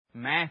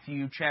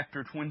Matthew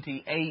chapter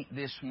 28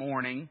 this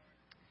morning.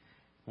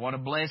 What a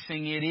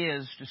blessing it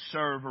is to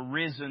serve a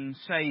risen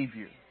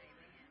Savior.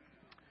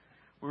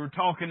 We were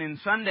talking in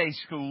Sunday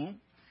school.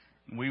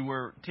 We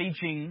were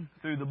teaching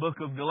through the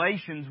book of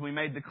Galatians. We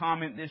made the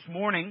comment this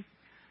morning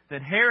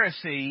that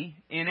heresy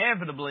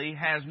inevitably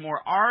has more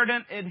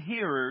ardent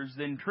adherers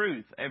than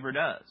truth ever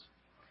does.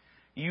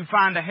 You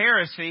find a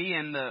heresy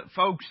and the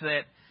folks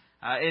that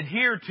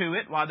adhere to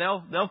it,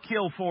 well, they'll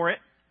kill for it.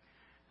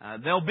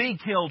 They'll be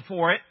killed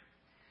for it.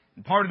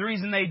 And part of the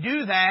reason they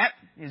do that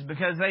is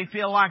because they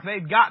feel like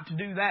they've got to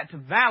do that to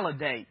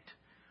validate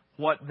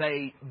what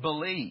they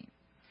believe.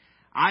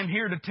 I'm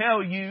here to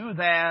tell you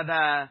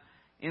that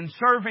in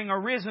serving a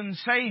risen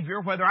Savior,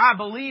 whether I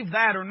believe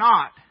that or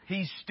not,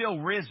 He's still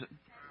risen.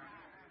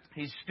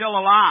 He's still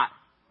alive.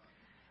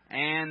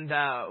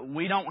 And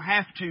we don't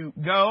have to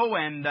go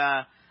and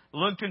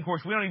look. Of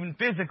course, we don't even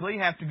physically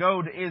have to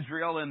go to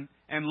Israel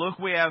and look.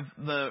 We have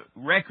the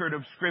record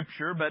of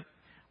Scripture, but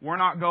we're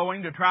not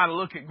going to try to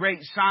look at great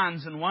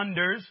signs and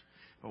wonders,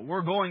 but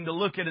we're going to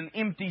look at an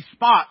empty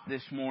spot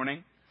this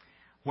morning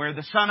where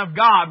the Son of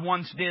God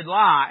once did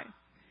lie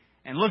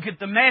and look at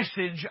the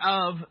message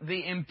of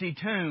the empty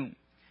tomb.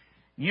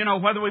 You know,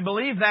 whether we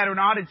believe that or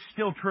not, it's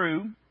still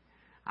true.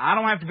 I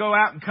don't have to go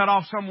out and cut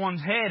off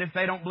someone's head if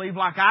they don't believe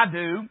like I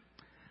do.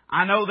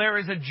 I know there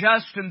is a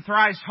just and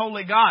thrice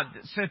holy God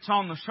that sits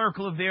on the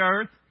circle of the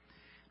earth.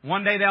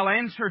 One day they'll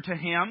answer to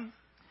Him.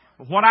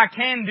 What I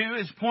can do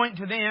is point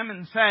to them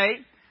and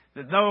say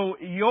that though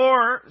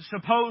your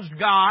supposed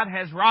God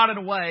has rotted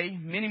away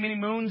many, many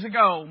moons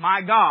ago,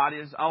 my God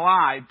is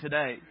alive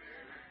today.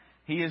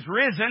 He is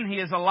risen. He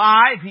is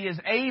alive. He is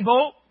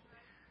able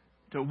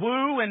to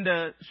woo and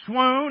to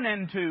swoon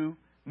and to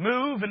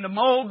move and to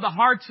mold the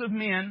hearts of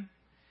men.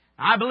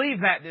 I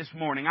believe that this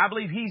morning. I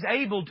believe He's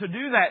able to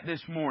do that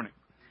this morning.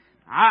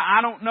 I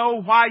don't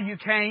know why you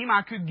came.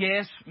 I could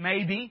guess,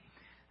 maybe.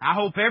 I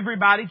hope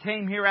everybody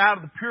came here out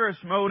of the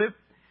purest motive.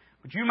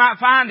 But you might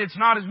find it's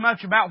not as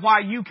much about why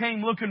you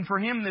came looking for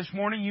Him this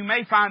morning. You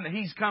may find that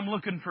He's come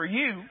looking for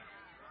you.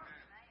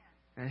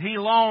 And He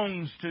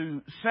longs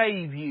to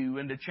save you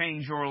and to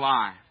change your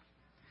life.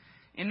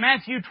 In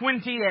Matthew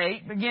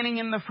 28, beginning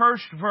in the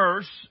first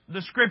verse,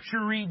 the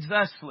Scripture reads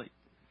thusly.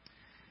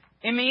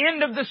 In the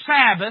end of the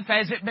Sabbath,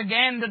 as it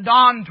began to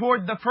dawn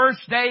toward the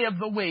first day of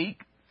the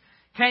week,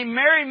 came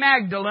Mary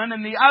Magdalene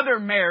and the other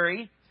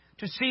Mary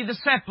to see the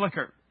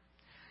sepulchre.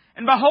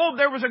 And behold,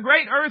 there was a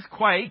great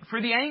earthquake,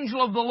 for the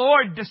angel of the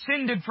Lord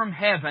descended from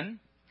heaven,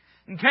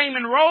 and came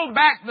and rolled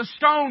back the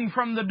stone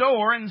from the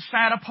door, and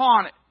sat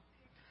upon it.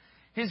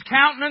 His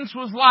countenance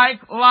was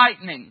like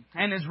lightning,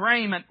 and his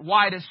raiment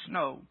white as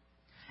snow.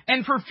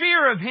 And for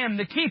fear of Him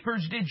the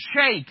keepers did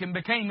shake, and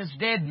became as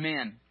dead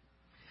men.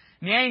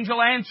 And the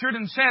angel answered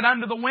and said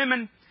unto the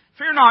women,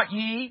 Fear not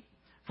ye,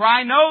 for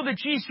I know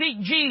that ye seek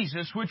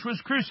Jesus, which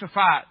was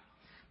crucified.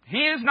 He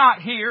is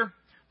not here,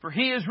 for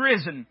He is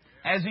risen,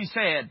 as He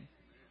said.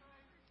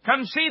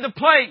 Come see the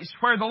place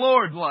where the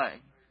Lord lay.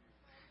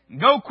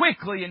 And go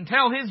quickly and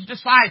tell His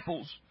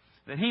disciples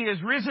that He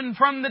is risen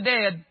from the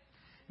dead.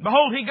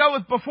 Behold, He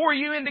goeth before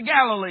you into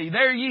Galilee.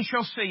 There ye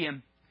shall see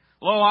Him.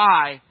 Lo,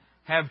 I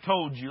have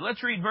told you.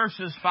 Let's read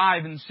verses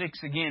 5 and 6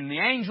 again. The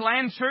angel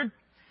answered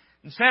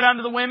and said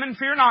unto the women,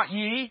 Fear not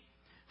ye,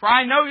 for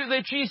I know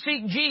that ye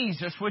seek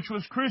Jesus, which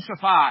was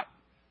crucified.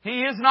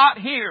 He is not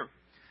here,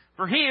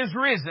 for He is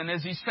risen,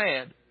 as He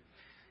said.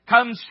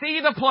 Come see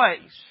the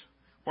place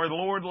where the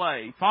Lord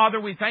lay. Father,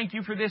 we thank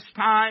You for this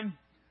time.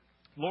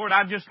 Lord,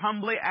 I just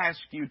humbly ask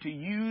You to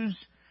use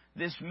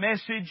this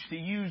message, to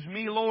use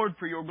me, Lord,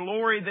 for Your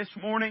glory this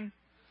morning.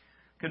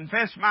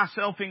 Confess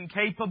myself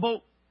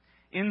incapable,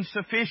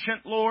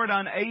 insufficient, Lord,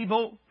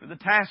 unable for the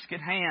task at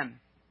hand.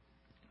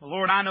 But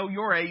Lord, I know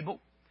You're able,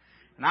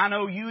 and I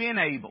know You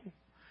enable,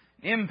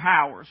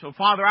 empower. So,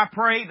 Father, I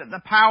pray that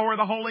the power of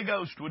the Holy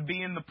Ghost would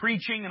be in the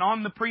preaching and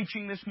on the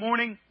preaching this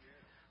morning.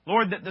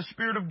 Lord, that the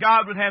Spirit of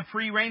God would have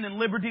free reign and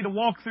liberty to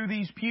walk through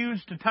these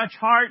pews, to touch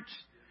hearts,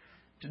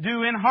 to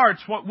do in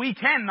hearts what we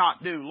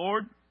cannot do,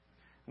 Lord.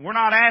 We're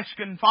not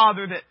asking,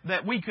 Father,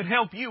 that we could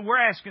help You. We're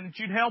asking that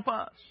You'd help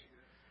us.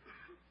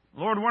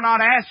 Lord, we're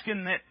not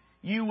asking that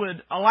You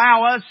would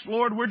allow us.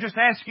 Lord, we're just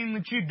asking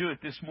that You'd do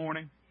it this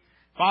morning.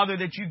 Father,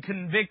 that You'd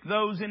convict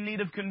those in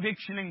need of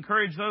conviction,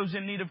 encourage those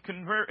in need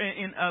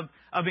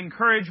of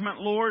encouragement,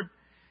 Lord.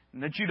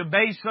 And that You'd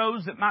abase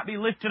those that might be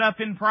lifted up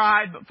in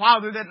pride. But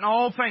Father, that in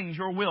all things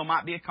Your will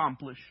might be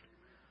accomplished.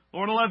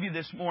 Lord, I love You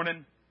this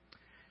morning.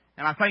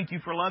 And I thank You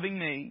for loving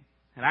me.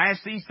 And I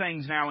ask these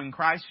things now in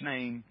Christ's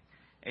name.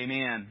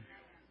 Amen.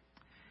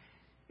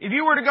 If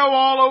you were to go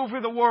all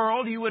over the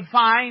world, you would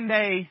find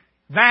a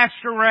vast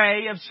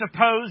array of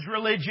supposed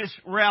religious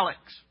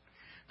relics.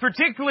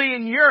 Particularly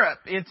in Europe,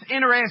 it's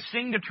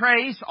interesting to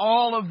trace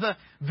all of the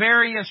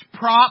various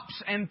props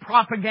and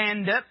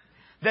propaganda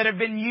that have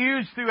been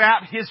used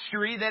throughout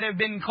history that have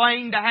been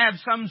claimed to have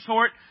some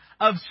sort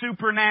of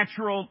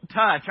supernatural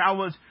touch. I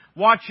was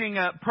watching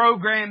a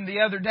program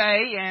the other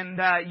day and,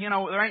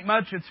 there ain't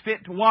much that's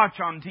fit to watch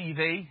on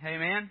TV.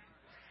 Amen.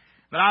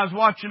 But I was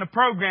watching a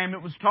program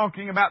that was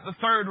talking about the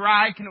Third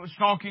Reich, and it was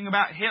talking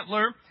about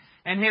Hitler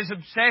and his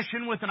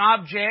obsession with an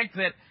object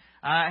that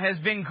has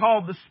been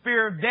called the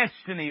Spear of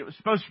Destiny. It was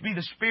supposed to be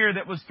the spear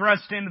that was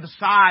thrust into the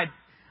side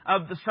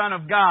of the Son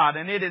of God.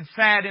 And it had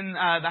sat in,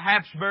 the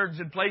Habsburgs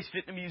had placed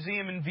it in a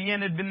museum in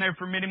Vienna. It had been there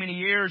for many, many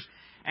years.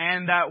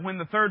 And when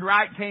the Third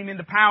Reich came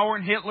into power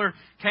and Hitler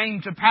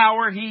came to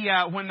power,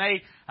 when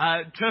they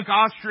took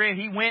Austria,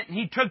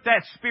 he took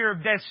that Spear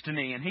of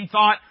Destiny, and he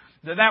thought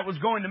that that was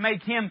going to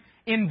make him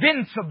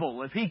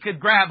invincible if he could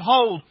grab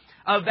hold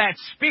of that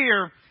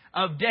Spear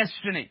of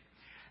Destiny.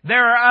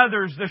 There are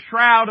others, the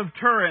Shroud of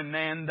Turin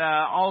and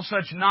all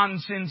such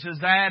nonsense as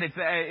that.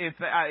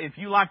 If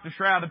you like the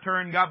Shroud of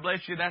Turin, God bless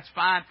you, that's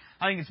fine.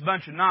 I think it's a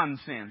bunch of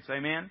nonsense.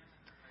 Amen?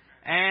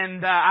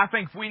 And I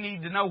think if we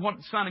need to know what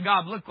the Son of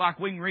God looked like,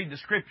 we can read the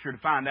Scripture to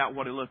find out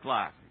what He looked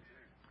like.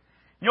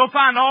 You'll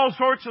find all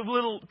sorts of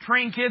little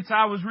trinkets.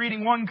 I was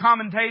reading one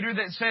commentator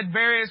that said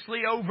variously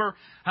over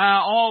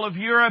all of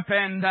Europe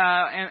and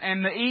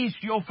the East,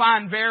 you'll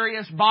find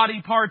various body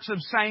parts of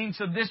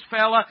saints. Of this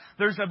fella,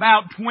 there's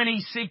about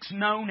 26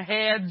 known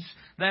heads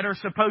that are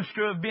supposed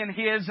to have been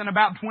his, and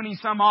about 20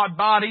 some odd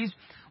bodies.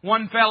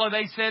 One fellow,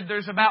 they said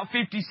there's about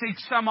 56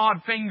 some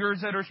odd fingers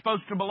that are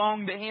supposed to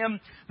belong to him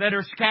that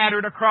are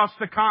scattered across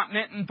the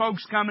continent, and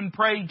folks come and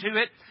pray to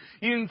it.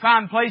 You can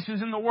find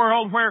places in the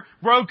world where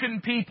broken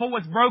people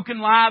with broken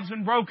lives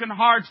and broken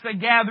hearts, they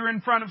gather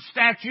in front of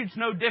statues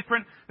no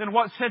different than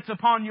what sits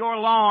upon your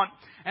lawn.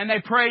 And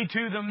they pray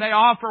to them. They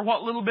offer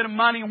what little bit of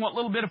money and what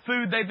little bit of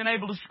food they've been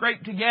able to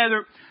scrape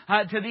together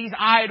to these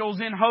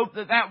idols in hope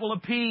that that will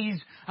appease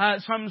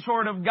some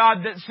sort of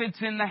God that sits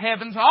in the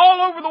heavens.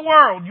 All over the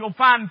world you'll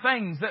find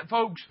things that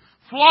folks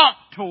flock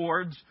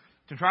towards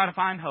to try to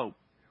find hope.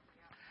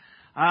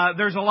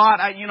 There's a lot,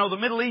 the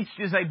Middle East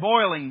is a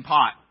boiling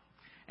pot.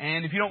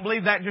 And if you don't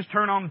believe that, just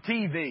turn on the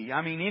TV.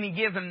 I mean, any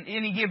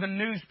given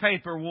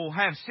newspaper will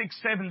have 6,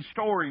 7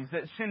 stories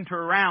that center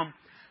around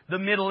the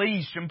Middle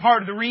East. And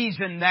part of the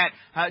reason that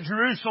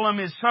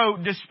Jerusalem is so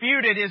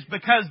disputed is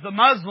because the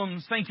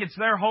Muslims think it's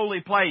their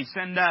holy place,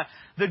 and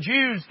the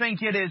Jews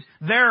think it is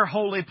their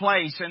holy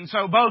place. And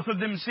so both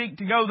of them seek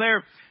to go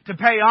there to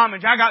pay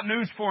homage. I got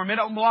news for them. It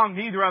don't belong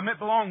to either of them. It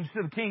belongs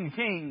to the King of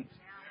Kings.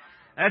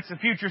 That's the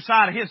future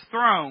side of His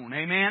throne.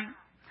 Amen.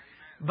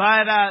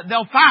 But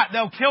they'll fight,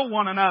 they'll kill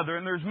one another,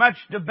 and there's much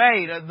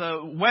debate.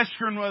 The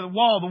Western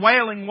Wall, the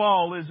Wailing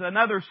Wall, is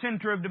another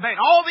center of debate.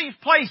 All these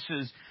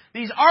places,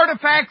 these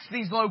artifacts,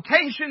 these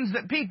locations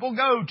that people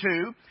go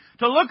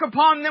to look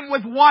upon them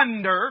with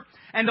wonder,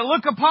 and to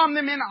look upon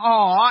them in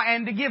awe,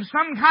 and to give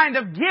some kind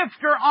of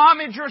gift or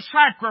homage or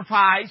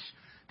sacrifice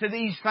to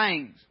these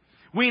things.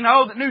 We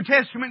know that New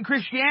Testament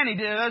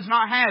Christianity does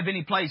not have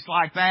any place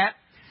like that.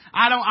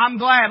 I'm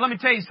glad. Let me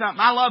tell you something.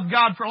 I love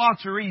God for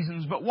lots of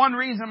reasons, but one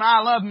reason I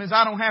love Him is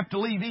I don't have to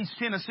leave East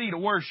Tennessee to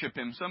worship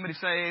Him. Somebody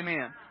say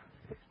amen.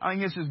 I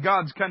think this is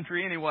God's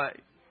country anyway.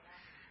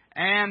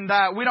 And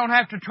we don't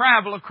have to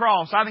travel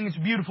across. I think it's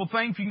a beautiful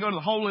thing if you can go to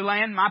the Holy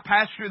Land. My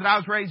pastor that I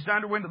was raised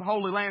under went to the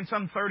Holy Land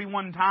some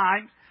 31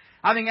 times.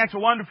 I think that's a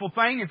wonderful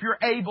thing. If you're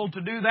able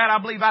to do that,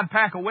 I believe I'd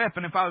pack a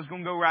weapon if I was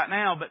going to go right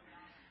now. But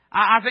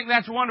I think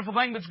that's a wonderful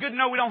thing. But it's good to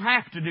know we don't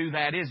have to do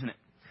that, isn't it?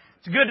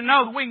 It's good to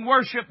know that we can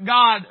worship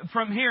God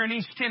from here in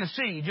East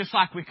Tennessee just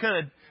like we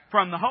could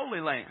from the Holy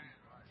Land.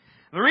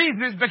 The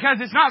reason is because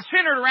it's not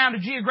centered around a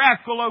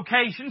geographical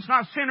location. It's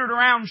not centered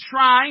around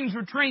shrines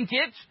or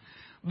trinkets.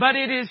 But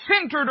it is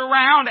centered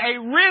around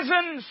a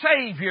risen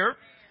Savior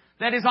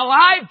that is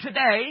alive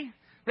today,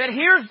 that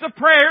hears the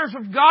prayers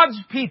of God's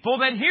people,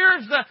 that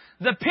hears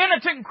the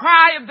penitent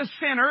cry of the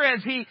sinner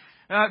as he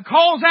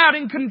calls out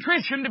in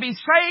contrition to be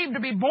saved, to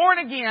be born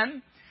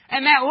again.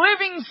 And that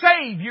living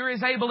Savior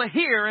is able to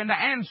hear and to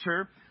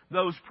answer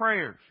those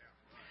prayers.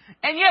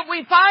 And yet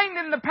we find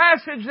in the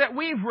passage that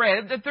we've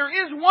read that there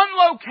is one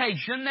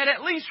location that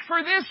at least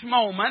for this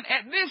moment,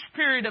 at this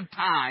period of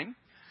time,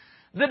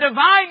 the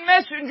divine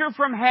messenger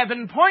from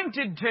heaven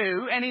pointed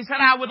to, and he said,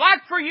 I would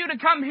like for you to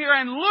come here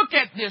and look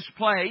at this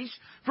place,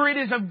 for it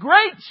is of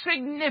great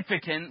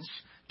significance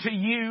to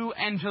you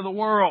and to the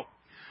world.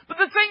 But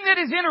the thing that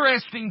is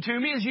interesting to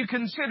me as you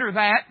consider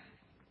that,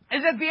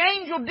 is that the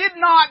angel did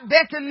not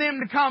beckon them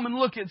to come and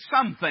look at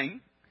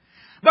something,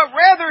 but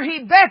rather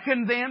he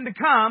beckoned them to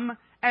come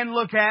and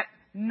look at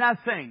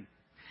nothing.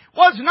 It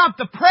was not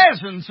the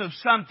presence of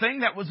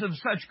something that was of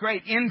such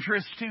great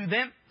interest to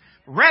them.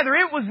 Rather,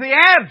 it was the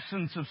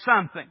absence of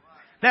something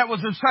that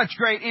was of such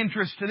great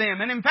interest to them.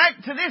 And in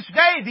fact, to this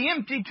day, the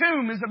empty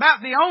tomb is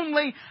about the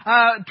only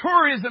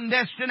tourism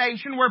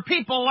destination where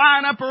people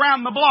line up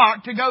around the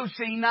block to go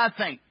see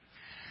nothing.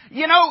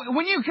 You know,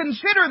 when you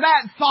consider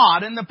that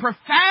thought and the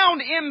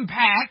profound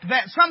impact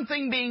that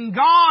something being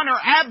gone or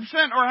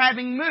absent or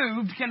having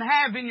moved can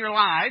have in your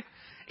life,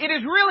 it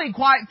is really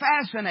quite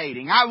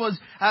fascinating. I was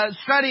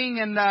studying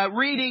and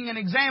reading and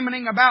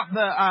examining about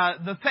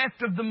the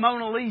theft of the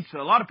Mona Lisa.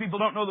 A lot of people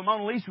don't know the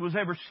Mona Lisa was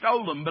ever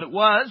stolen, but it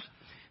was.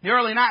 In the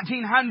early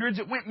 1900s,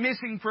 it went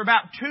missing for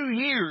about 2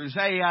 years.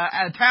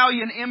 An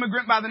Italian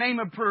immigrant by the name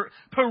of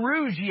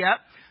Perugia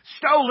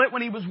stole it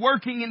when he was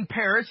working in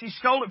Paris. He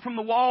stole it from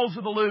the walls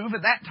of the Louvre.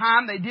 At that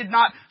time, they did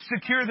not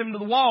secure them to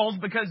the walls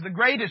because the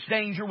greatest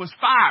danger was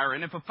fire.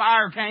 And if a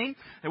fire came,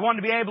 they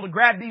wanted to be able to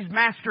grab these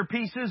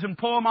masterpieces and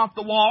pull them off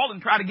the wall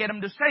and try to get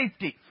them to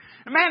safety.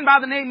 A man by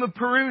the name of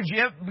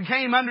Perugia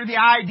became under the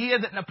idea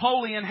that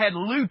Napoleon had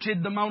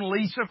looted the Mona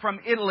Lisa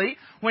from Italy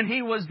when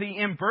he was the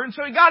emperor. And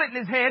so he got it in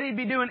his head he'd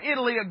be doing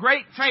Italy a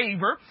great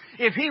favor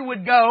if he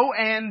would go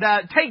and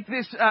take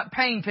this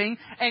painting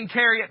and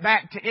carry it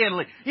back to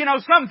Italy. You know,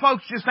 some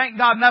folks just ain't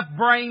got enough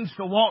brains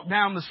to walk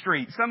down the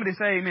street. Somebody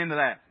say amen to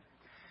that.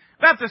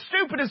 About the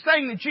stupidest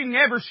thing that you can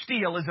ever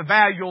steal is a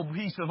valuable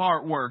piece of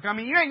artwork. I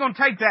mean, you ain't going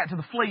to take that to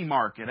the flea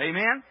market.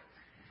 Amen?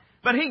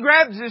 But he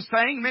grabs this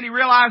thing, and then he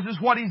realizes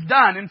what he's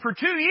done. And for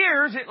 2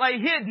 years, it lay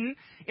hidden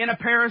in a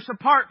Paris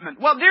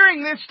apartment. Well,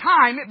 during this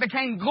time, it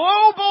became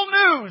global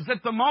news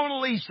that the Mona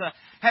Lisa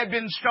had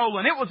been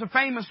stolen. It was a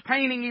famous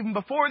painting even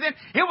before then.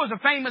 It was a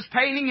famous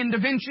painting in Da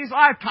Vinci's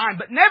lifetime.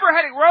 But never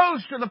had it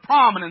rose to the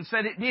prominence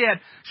that it did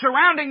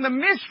surrounding the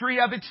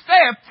mystery of its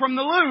theft from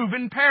the Louvre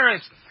in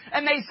Paris.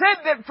 And they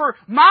said that for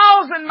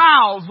miles and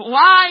miles,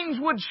 lines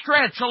would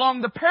stretch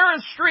along the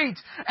Paris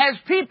streets as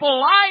people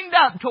lined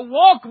up to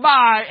walk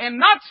by and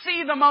not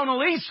see the Mona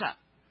Lisa,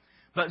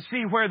 but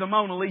see where the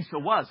Mona Lisa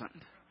wasn't.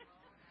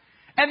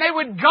 And they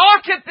would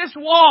gawk at this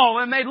wall,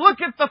 and they'd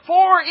look at the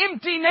 4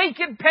 empty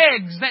naked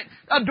pegs that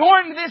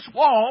adorned this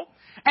wall,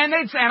 and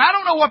they'd say, and I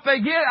don't know what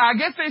they get, I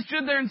guess they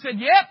stood there and said,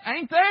 yep,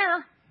 ain't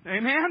there.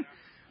 Amen?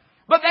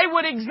 But they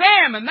would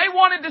examine, they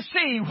wanted to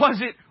see,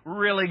 was it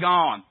really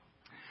gone?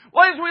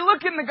 Well, as we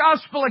look in the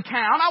Gospel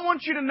account, I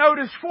want you to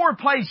notice 4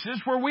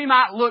 places where we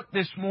might look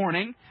this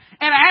morning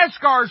and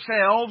ask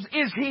ourselves,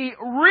 is He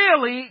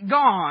really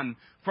gone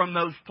from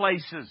those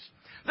places?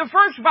 The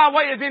first, by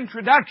way of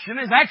introduction,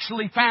 is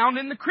actually found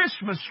in the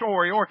Christmas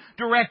story, or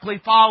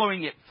directly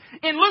following it.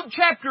 In Luke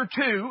chapter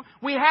 2,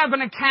 we have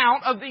an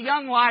account of the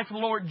young life of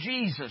the Lord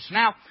Jesus.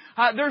 Now,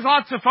 there's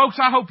lots of folks,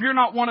 I hope you're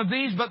not one of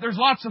these, but there's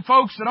lots of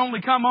folks that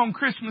only come on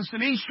Christmas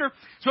and Easter.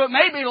 So it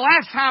may be the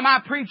last time I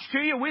preached to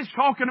you, we was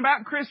talking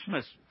about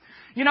Christmas.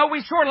 You know,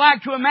 we sort of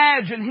like to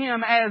imagine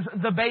Him as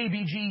the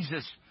baby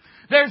Jesus.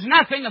 There's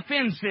nothing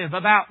offensive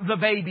about the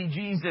baby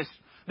Jesus.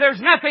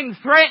 There's nothing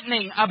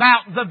threatening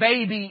about the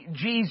baby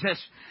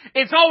Jesus.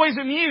 It's always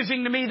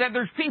amusing to me that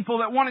there's people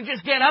that want to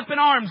just get up in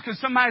arms because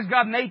somebody's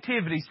got a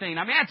nativity scene.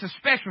 I mean, that's a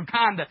special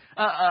kind of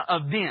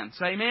event.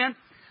 Amen?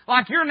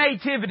 Like your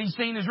nativity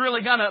scene is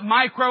really going to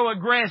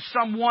microaggress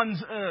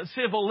someone's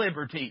civil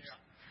liberties.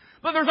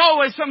 But there's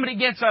always somebody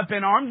gets up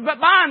in arms. But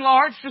by and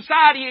large,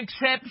 society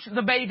accepts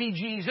the baby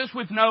Jesus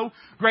with no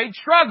great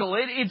struggle.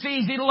 It's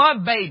easy to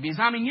love babies.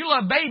 I mean, you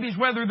love babies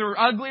whether they're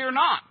ugly or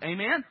not.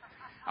 Amen?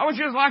 I was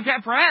just like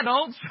that for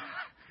adults.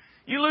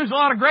 You lose a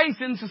lot of grace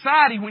in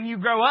society when you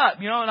grow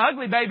up. You know, an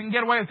ugly baby can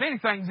get away with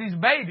anything. These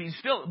babies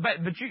still,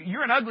 but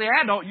you're an ugly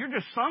adult. You're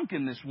just sunk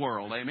in this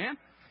world. Amen?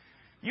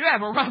 You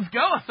have a rough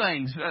go of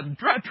things.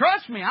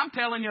 Trust me, I'm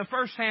telling you a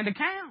first-hand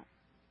account.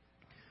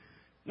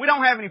 We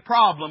don't have any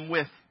problem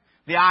with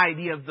the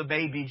idea of the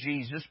baby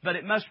Jesus, but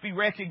it must be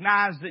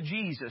recognized that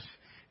Jesus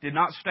did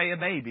not stay a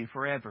baby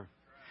forever.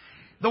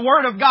 The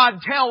Word of God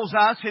tells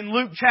us in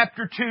Luke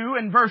chapter 2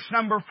 and verse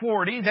number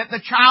 40 that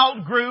the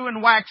child grew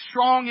and waxed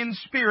strong in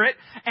spirit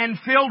and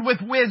filled with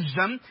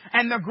wisdom,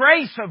 and the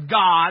grace of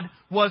God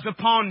was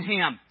upon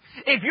Him.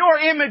 If your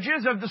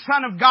images of the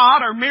Son of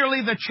God are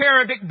merely the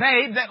cherubic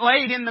babe that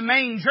laid in the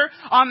manger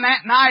on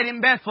that night in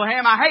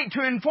Bethlehem, I hate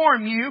to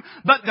inform you,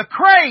 but the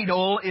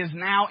cradle is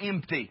now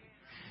empty.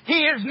 He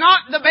is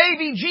not the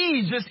baby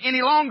Jesus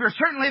any longer.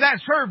 Certainly that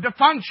served a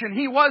function.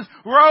 He was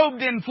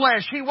robed in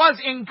flesh. He was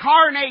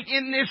incarnate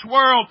in this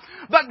world.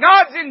 But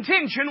God's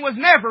intention was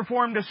never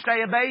for Him to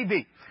stay a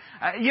baby.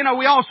 You know,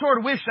 we all sort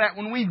of wish that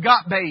when we've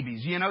got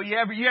babies. You know, you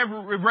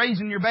ever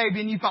raising your baby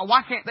and you thought,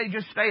 why can't they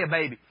just stay a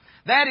baby?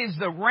 That is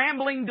the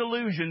rambling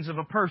delusions of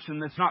a person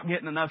that's not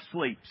getting enough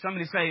sleep.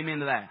 Somebody say amen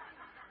to that.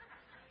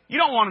 You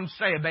don't want them to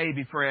stay a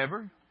baby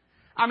forever.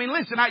 I mean,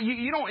 listen,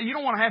 you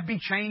don't want to have to be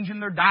changing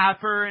their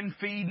diaper and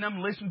feeding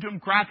them, listening to them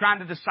cry, trying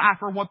to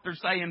decipher what they're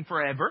saying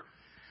forever.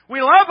 We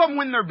love them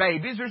when they're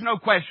babies, there's no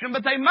question,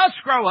 but they must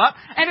grow up.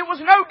 And it was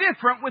no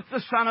different with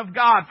the Son of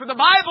God. For the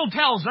Bible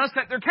tells us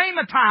that there came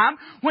a time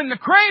when the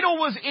cradle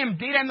was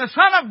emptied and the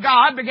Son of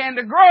God began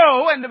to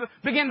grow and to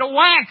begin to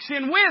wax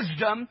in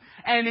wisdom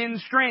and in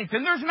strength.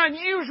 And there's an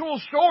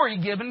unusual story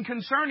given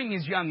concerning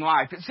His young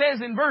life. It says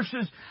in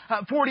verses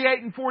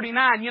 48 and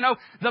 49, you know,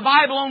 the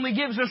Bible only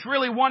gives us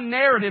really one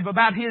narrative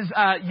about His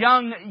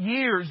young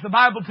years. The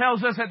Bible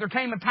tells us that there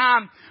came a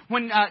time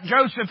when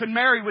Joseph and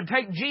Mary would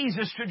take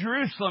Jesus to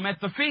Jerusalem at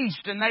the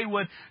feast, and they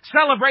would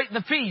celebrate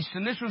the feast.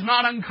 And this was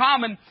not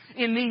uncommon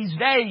in these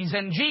days.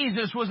 And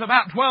Jesus was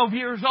about 12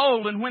 years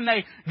old, and when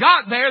they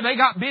got there, they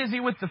got busy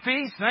with the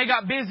feast, and they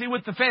got busy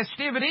with the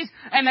festivities,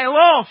 and they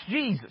lost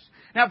Jesus.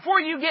 Now, before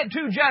you get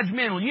too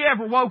judgmental, you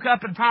ever woke up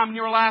at a time in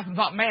your life and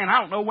thought, man,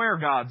 I don't know where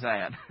God's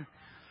at?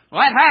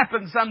 Well, that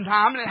happens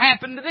sometime, and it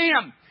happened to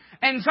them.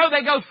 And so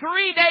they go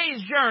 3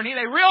 days journey.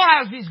 They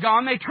realize He's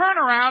gone. They turn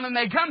around and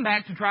they come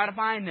back to try to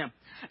find Him.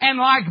 And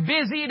like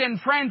busied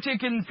and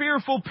frantic and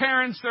fearful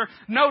parents, they're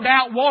no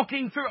doubt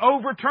walking through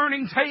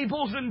overturning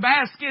tables and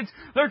baskets.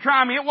 They're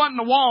trying, it wasn't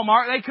a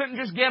Walmart. They couldn't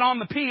just get on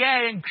the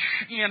PA and,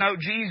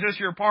 Jesus,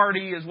 your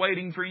party is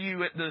waiting for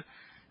you at the,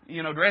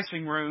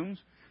 dressing rooms.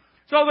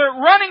 So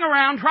they're running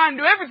around trying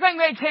to do everything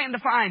they can to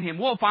find Him.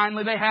 Well,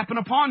 finally they happen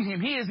upon Him.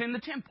 He is in the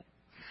temple.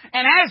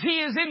 And as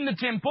He is in the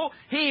temple,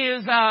 He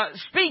is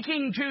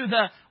speaking to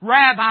the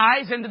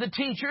rabbis and to the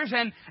teachers,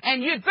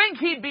 and you'd think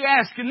He'd be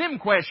asking them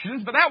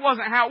questions, but that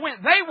wasn't how it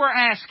went. They were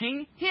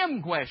asking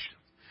Him questions.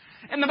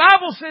 And the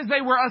Bible says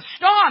they were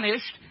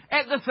astonished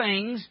at the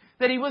things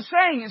that He was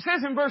saying. It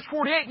says in verse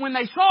 48, when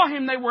they saw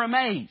Him, they were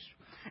amazed.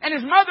 And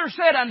His mother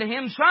said unto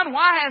Him, Son,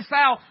 why hast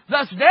Thou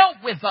thus dealt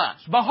with us?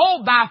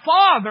 Behold, Thy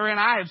father and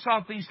I have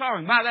sought Thee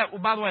sorrowing.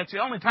 By the way, it's the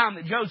only time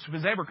that Joseph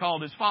is ever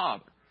called his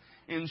father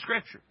in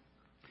Scripture.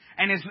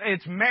 And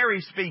it's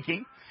Mary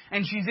speaking,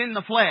 and she's in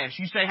the flesh.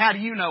 You say, how do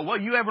you know? Well,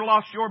 you ever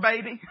lost your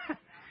baby?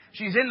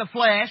 She's in the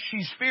flesh.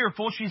 She's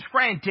fearful. She's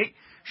frantic.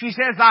 She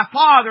says, Thy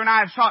father and I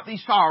have sought Thee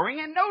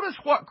sorrowing. And notice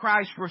what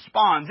Christ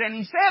responds. And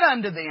He said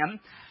unto them,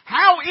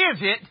 How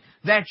is it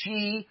that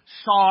ye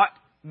sought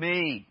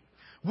Me?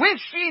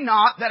 Wist ye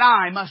not that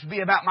I must be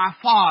about my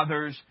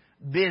Father's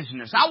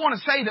business? I want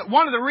to say that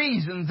one of the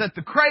reasons that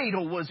the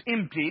cradle was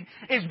emptied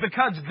is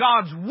because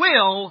God's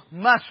will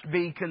must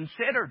be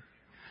considered.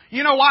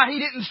 You know why He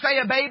didn't stay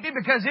a baby?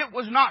 Because it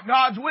was not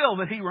God's will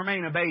that He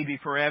remain a baby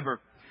forever.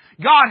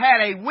 God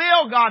had a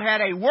will. God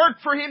had a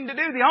work for Him to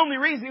do. The only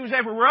reason He was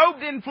ever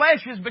robed in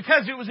flesh is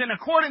because it was in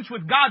accordance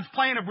with God's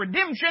plan of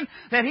redemption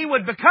that He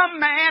would become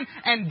man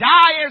and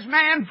die as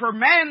man for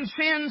man's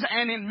sins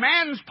and in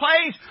man's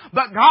place.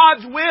 But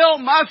God's will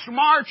must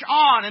march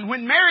on. And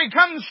when Mary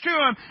comes to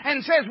Him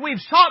and says,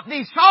 We've sought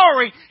Thee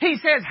sorry, He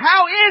says,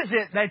 How is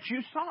it that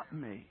you sought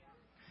Me?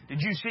 Did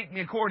you seek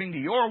Me according to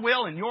your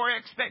will and your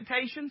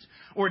expectations?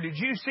 Or did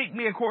you seek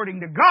Me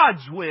according to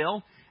God's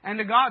will and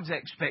to God's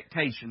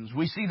expectations?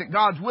 We see that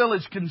God's will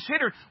is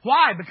considered.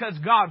 Why? Because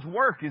God's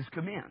work is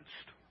commenced.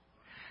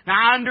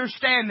 Now, I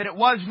understand that it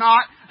was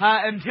not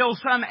until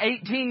some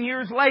 18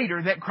 years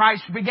later that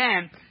Christ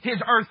began His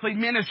earthly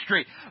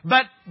ministry.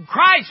 But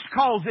Christ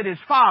calls it His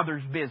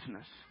Father's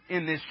business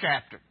in this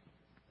chapter.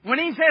 When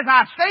He says,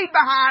 I stayed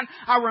behind,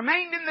 I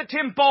remained in the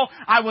temple,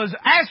 I was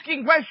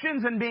asking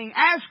questions and being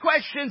asked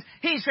questions,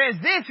 He says,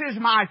 this is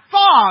my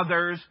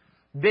Father's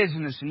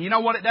business. And you know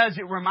what it does?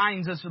 It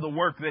reminds us of the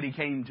work that He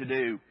came to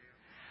do.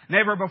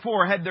 Never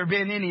before had there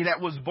been any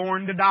that was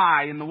born to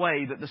die in the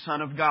way that the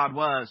Son of God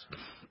was.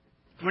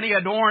 When He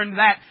adorned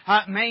that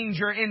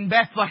manger in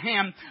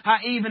Bethlehem,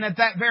 even at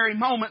that very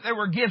moment, there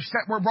were gifts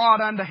that were brought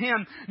unto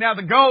Him. Now,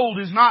 the gold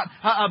is not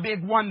a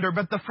big wonder,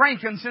 but the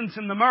frankincense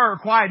and the myrrh are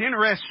quite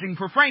interesting.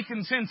 For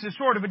frankincense is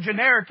sort of a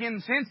generic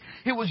incense.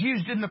 It was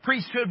used in the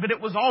priesthood, but it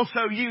was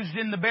also used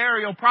in the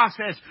burial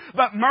process.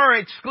 But myrrh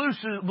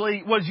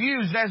exclusively was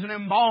used as an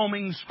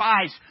embalming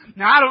spice.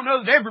 Now, I don't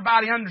know that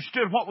everybody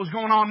understood what was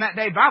going on that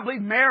day, but I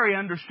believe Mary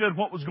understood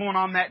what was going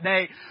on that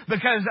day,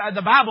 because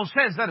the Bible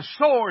says that a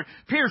sword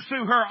pierced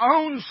through her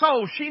own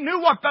soul. She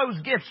knew what those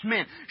gifts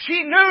meant. She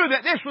knew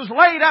that this was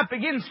laid up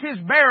against His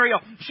burial.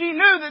 She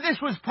knew that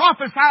this was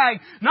prophesying,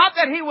 not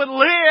that He would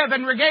live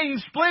and regain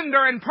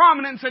splendor and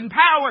prominence and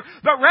power,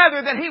 but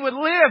rather that He would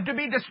live to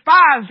be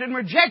despised and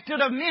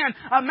rejected of men,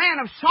 a man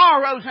of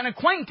sorrows and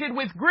acquainted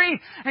with grief.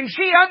 And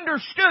she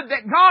understood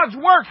that God's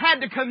work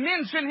had to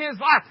commence in His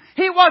life.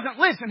 He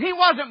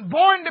wasn't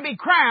born to be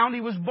crowned.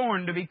 He was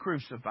born to be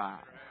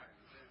crucified.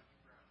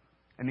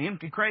 And the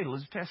empty cradle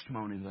is a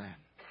testimony to that.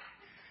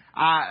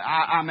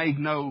 I made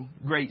no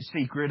great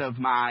secret of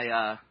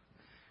my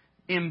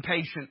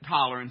impatient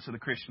tolerance of the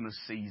Christmas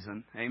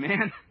season.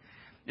 Amen.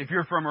 If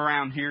you're from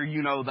around here,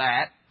 you know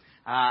that.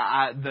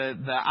 I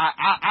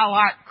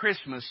like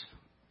Christmas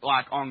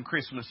like on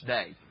Christmas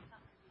Day.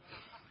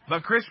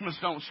 But Christmas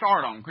don't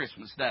start on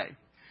Christmas Day.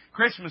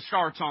 Christmas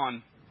starts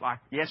on like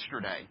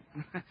yesterday.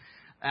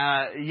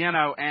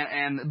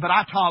 But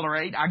I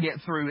tolerate, I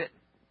get through it.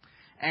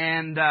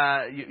 And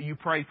you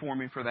pray for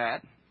me for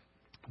that.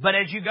 But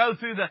as you go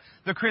through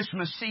the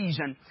Christmas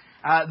season,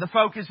 the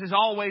focus is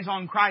always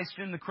on Christ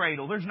in the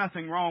cradle. There's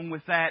nothing wrong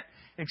with that,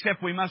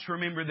 except we must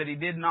remember that He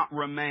did not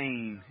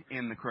remain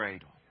in the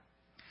cradle.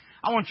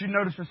 I want you to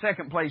notice the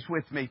second place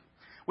with me.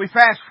 We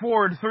fast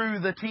forward through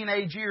the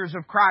teenage years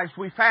of Christ.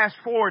 We fast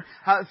forward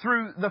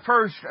through the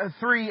first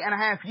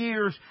 3.5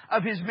 years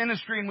of His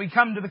ministry, and we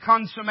come to the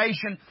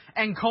consummation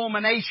and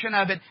culmination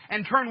of it.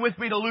 And turn with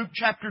me to Luke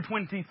chapter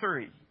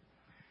 23,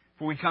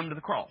 before we come to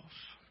the cross.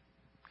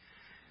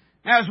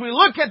 Now, as we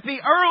look at the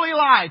early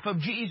life of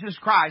Jesus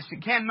Christ,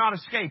 it cannot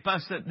escape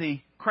us that the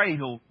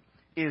cradle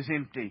is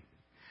empty.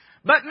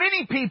 But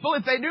many people,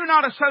 if they do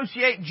not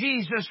associate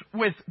Jesus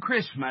with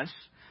Christmas,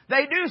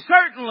 they do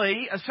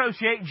certainly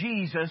associate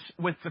Jesus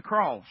with the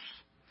cross.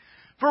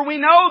 For we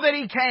know that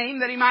He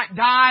came that He might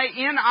die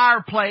in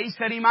our place,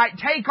 that He might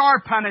take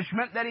our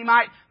punishment, that He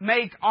might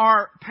make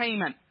our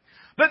payment.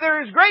 But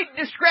there is great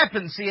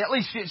discrepancy, at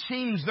least it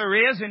seems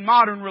there is in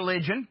modern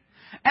religion,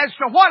 as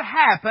to what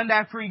happened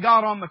after He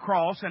got on the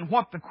cross and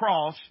what the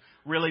cross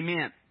really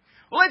meant.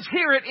 Well, let's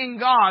hear it in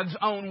God's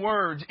own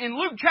words. In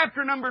Luke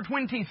chapter number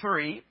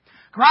 23,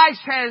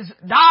 Christ has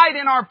died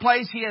in our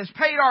place. He has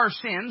paid our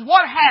sins.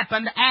 What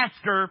happened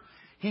after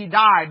He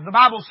died? The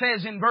Bible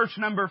says in verse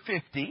number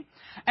 50,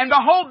 "And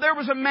behold, there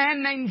was a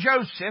man named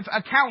Joseph,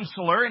 a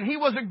counselor, and he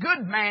was a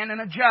good man and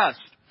a just.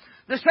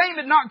 The same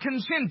had not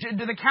consented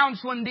to the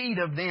counsel and deed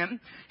of them.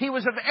 He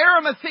was of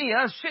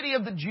Arimathea, a city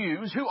of the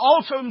Jews, who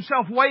also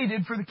himself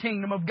waited for the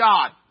kingdom of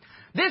God.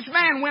 This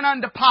man went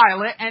unto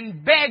Pilate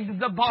and begged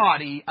the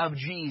body of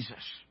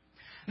Jesus."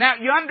 Now,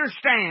 you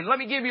understand, let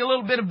me give you a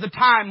little bit of the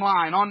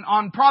timeline.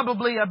 On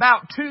probably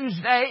about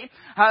Tuesday,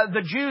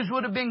 the Jews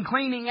would have been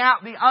cleaning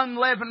out the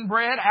unleavened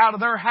bread out of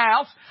their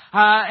house.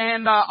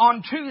 And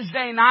on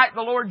Tuesday night,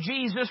 the Lord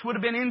Jesus would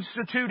have been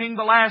instituting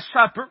the Last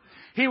Supper.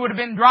 He would have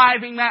been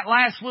driving that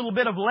last little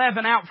bit of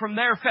leaven out from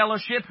their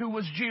fellowship, who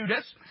was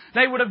Judas.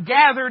 They would have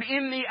gathered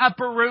in the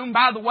upper room.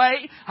 By the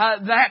way,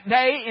 that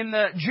day in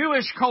the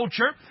Jewish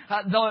culture,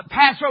 the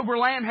Passover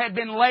lamb had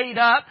been laid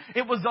up.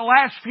 It was the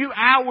last few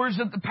hours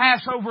that the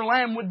Passover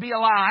lamb would be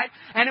alive.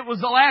 And it was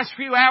the last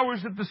few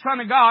hours that the Son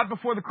of God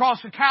before the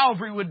cross of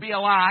Calvary would be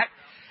alive.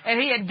 And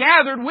He had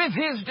gathered with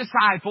His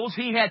disciples.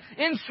 He had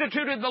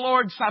instituted the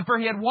Lord's Supper.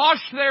 He had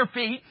washed their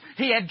feet.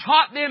 He had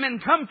taught them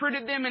and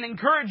comforted them and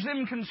encouraged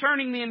them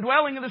concerning the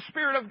indwelling of the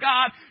Spirit of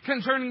God,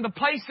 concerning the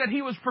place that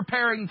He was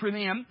preparing for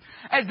them.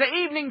 As the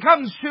evening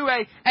comes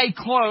to a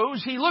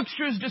close, He looks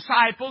to His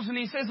disciples and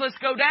He says, "Let's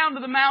go down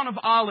to the Mount of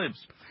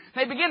Olives."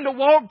 They begin to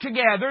walk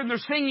together, and they're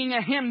singing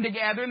a hymn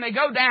together, and they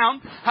go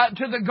down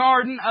to the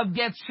Garden of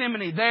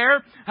Gethsemane.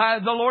 There,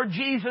 the Lord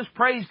Jesus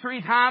prays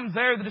 3 times.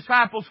 There, the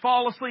disciples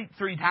fall asleep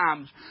 3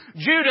 times.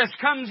 Judas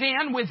comes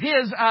in with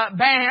his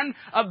band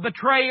of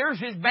betrayers,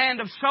 his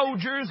band of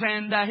soldiers,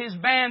 and his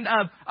band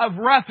of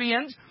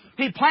ruffians.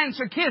 He plants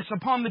a kiss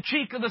upon the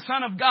cheek of the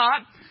Son of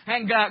God.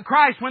 And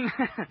Christ,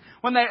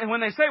 when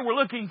they say we're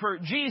looking for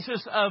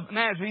Jesus of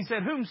Nazareth, He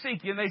said, "Whom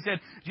seek you?" And they said,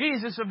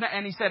 "Jesus of Nazareth."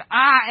 And He said,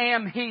 "I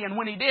am He." And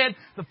when He did,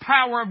 the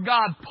power of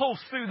God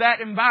pulsed through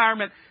that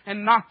environment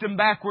and knocked him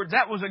backwards.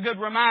 That was a good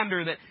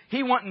reminder that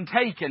He wasn't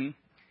taken.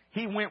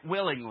 He went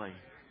willingly.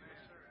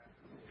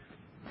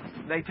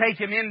 They take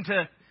Him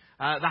into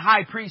the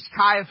high priest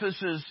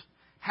Caiaphas'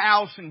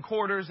 house and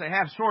quarters. They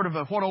have sort of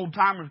what old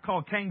timers call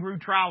a kangaroo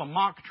trial, a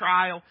mock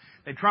trial.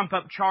 They trump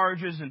up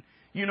charges, and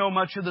you know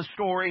much of the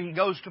story. He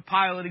goes to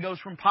Pilate. He goes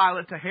from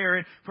Pilate to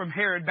Herod. From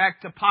Herod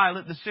back to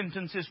Pilate. The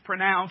sentence is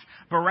pronounced.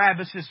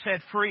 Barabbas is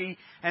set free.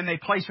 And they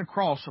place a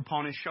cross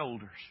upon His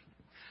shoulders.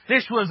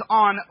 This was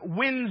on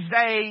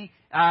Tuesday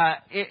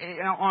night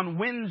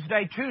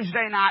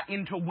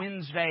into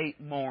Wednesday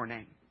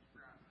morning.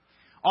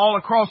 All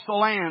across the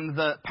land,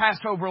 the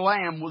Passover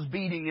lamb was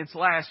beating its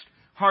last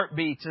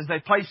heartbeats as they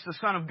placed the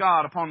Son of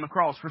God upon the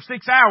cross. For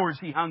 6 hours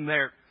He hung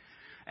there.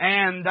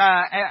 And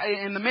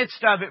in the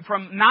midst of it,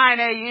 from 9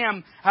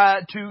 a.m.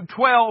 To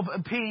 12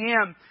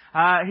 p.m.,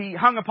 He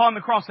hung upon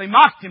the cross. They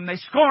mocked Him. They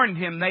scorned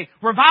Him. They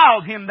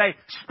reviled Him. They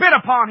spit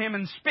upon Him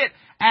and spit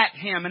at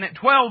Him. And at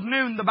 12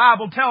 noon, the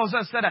Bible tells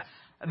us that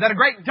a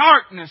great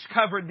darkness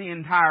covered the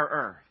entire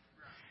earth.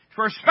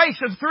 For a space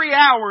of 3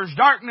 hours,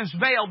 darkness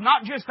veiled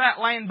not just that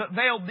land, but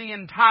veiled the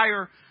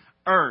entire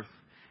earth.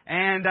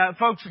 And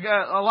folks,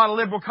 a lot of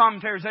liberal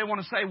commentators, they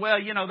want to say,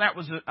 well, you know, that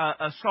was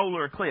a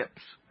solar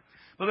eclipse.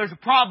 Well, there's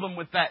a problem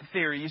with that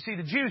theory. You see,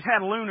 the Jews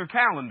had a lunar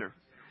calendar.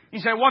 You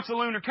say, what's a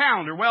lunar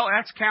calendar? Well,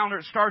 that's a calendar.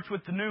 It starts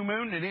with the new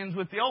moon and it ends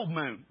with the old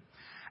moon.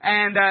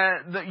 And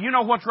you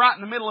know what's right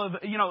in the middle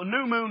of,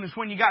 new moon is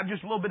when you got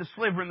just a little bit of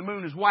sliver and the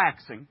moon is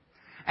waxing.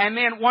 And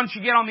then once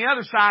you get on the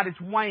other side,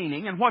 it's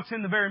waning. And what's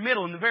in the very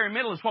middle? In the very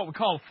middle is what we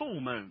call a full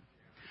moon.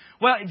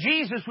 Well,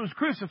 Jesus was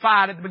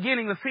crucified at the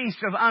beginning of the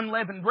Feast of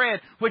Unleavened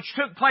Bread, which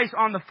took place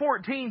on the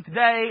 14th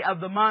day of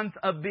the month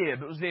of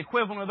Bib. It was the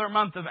equivalent of their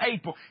month of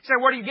April. You say,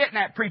 what are you getting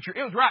at, preacher?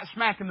 It was right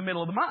smack in the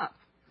middle of the month.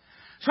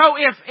 So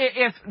if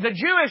the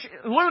Jewish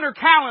lunar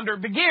calendar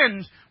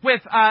begins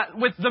with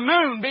the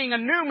moon being a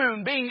new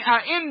moon, being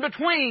in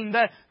between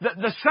the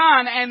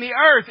sun and the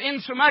earth,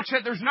 insomuch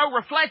that there's no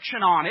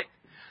reflection on it,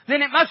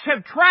 then it must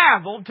have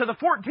traveled to the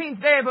 14th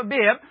day of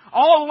Abib,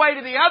 all the way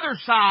to the other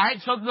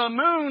side, so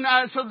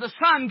the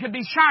sun could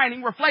be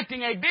shining,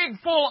 reflecting a big,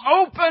 full,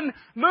 open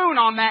moon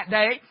on that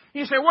day.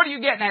 You say, what are you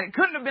getting at? It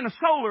couldn't have been a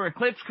solar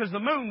eclipse because the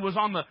moon was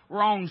on the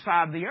wrong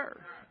side of the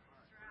earth.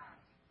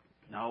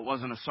 No, it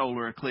wasn't a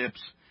solar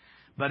eclipse,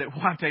 but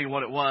I'll tell you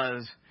what it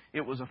was.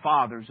 It was a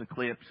Father's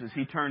eclipse as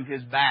He turned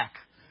His back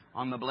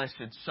on the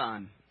blessed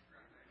Son.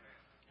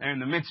 And in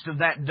the midst of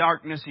that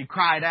darkness, He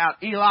cried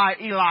out,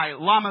 Eli, Eli,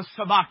 lama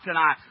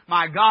sabachthani,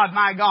 my God,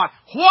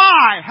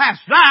 why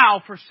hast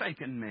Thou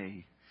forsaken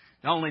me?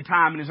 The only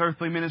time in His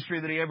earthly ministry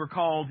that He ever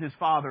called His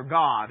Father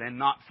God and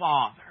not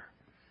Father,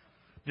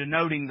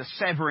 denoting the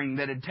severing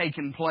that had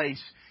taken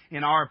place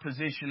in our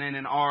position and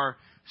in our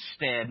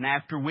stead. And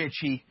after which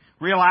He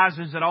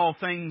realizes that all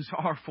things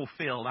are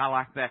fulfilled. I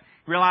like that.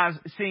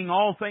 Seeing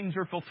all things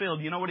are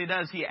fulfilled. You know what He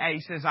does? He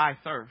says, I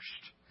thirst.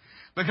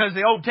 Because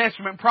the Old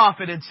Testament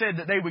prophet had said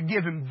that they would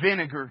give Him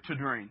vinegar to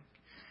drink.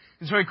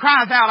 And so he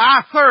cries out,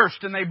 I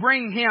thirst, and they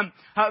bring him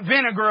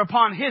vinegar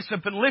upon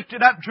hyssop and lift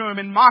it up to him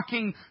in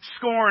mocking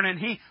scorn, and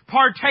he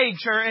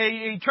partakes, or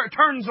he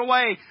turns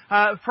away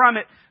from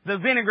it, the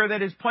vinegar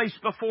that is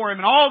placed before him,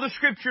 and all the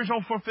Scriptures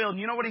are fulfilled. And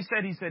you know what he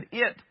said? He said,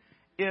 it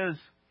is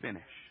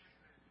finished.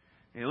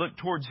 And he looked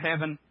towards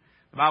heaven.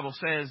 The Bible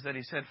says that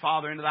he said,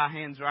 Father, into thy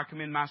hands do I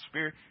commend my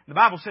spirit. And the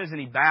Bible says, and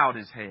he bowed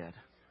his head.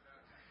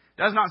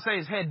 It does not say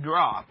his head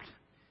dropped.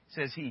 It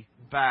says he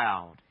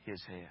bowed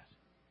his head.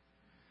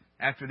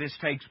 After this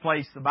takes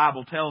place, the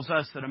Bible tells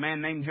us that a man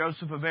named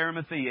Joseph of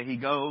Arimathea, he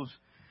goes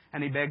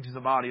and he begs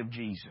the body of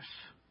Jesus.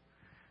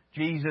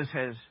 Jesus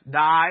has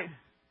died.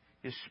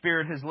 His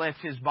spirit has left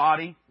his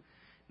body.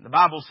 The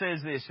Bible says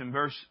this in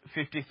verse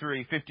 52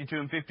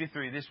 and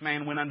 53. This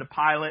man went unto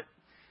Pilate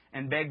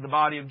and begged the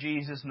body of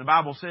Jesus. And the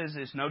Bible says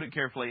this, note it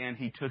carefully, and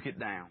he took it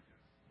down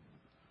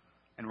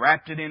and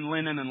wrapped it in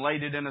linen and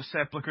laid it in a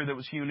sepulchre that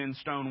was hewn in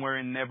stone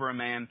wherein never a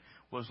man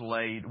was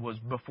laid.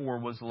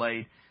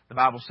 The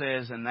Bible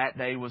says, and that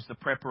day was the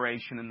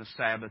preparation and the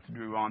Sabbath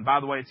drew on. By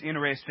the way, it's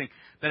interesting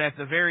that at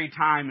the very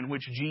time in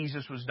which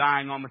Jesus was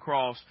dying on the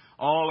cross,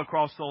 all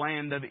across the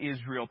land of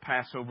Israel,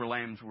 Passover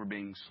lambs were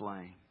being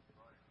slain.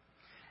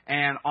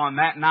 And on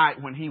that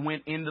night when he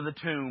went into the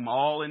tomb,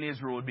 all in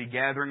Israel would be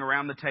gathering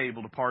around the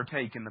table to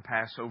partake in the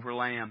Passover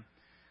lamb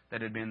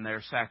that had been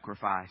their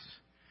sacrifice.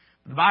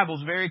 The Bible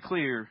is very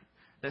clear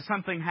that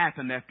something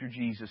happened after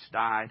Jesus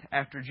died.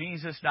 After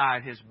Jesus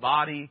died, his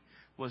body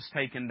was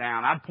taken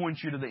down. I'd point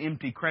you to the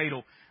empty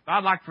cradle, but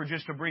I'd like for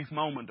just a brief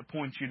moment to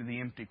point you to the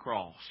empty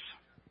cross.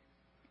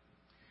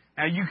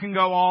 Now you can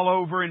go all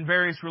over in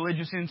various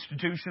religious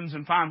institutions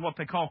and find what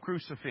they call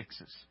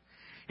crucifixes,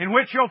 in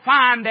which you'll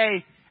find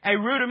a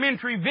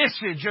rudimentary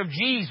visage of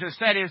Jesus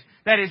that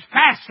is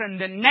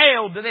fastened and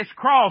nailed to this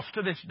cross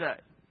to this day.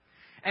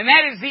 And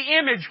that is the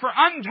image for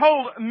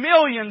untold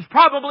millions,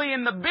 probably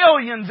in the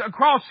billions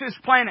across this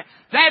planet.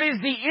 That is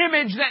the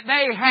image that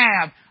they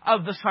have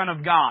of the Son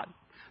of God.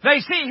 They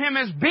see Him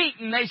as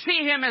beaten. They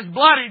see Him as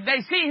bloodied.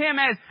 They see Him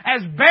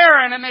as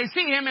barren. And they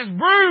see Him as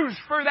bruised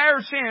for their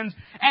sins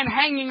and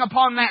hanging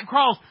upon that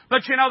cross.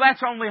 But you know,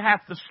 that's only half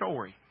the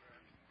story.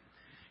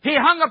 He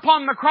hung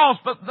upon the cross,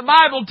 but the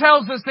Bible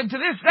tells us that to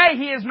this day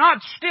He is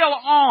not still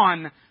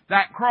on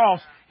that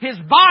cross. His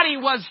body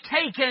was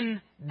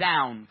taken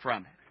down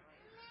from it.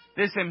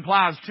 This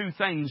implies two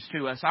things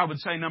to us. I would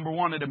say, number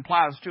one, it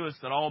implies to us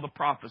that all the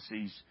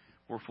prophecies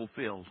were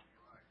fulfilled.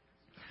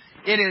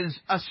 It is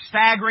a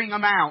staggering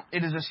amount.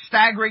 It is a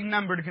staggering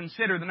number to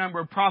consider the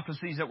number of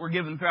prophecies that were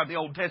given throughout the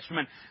Old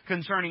Testament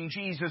concerning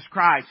Jesus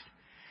Christ.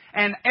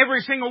 And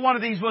every single one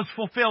of these was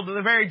fulfilled to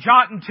the very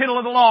jot and tittle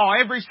of the law.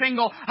 Every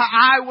single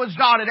I was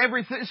dotted.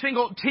 Every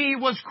single T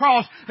was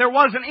crossed. There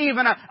wasn't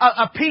even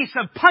a piece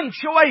of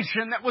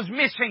punctuation that was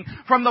missing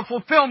from the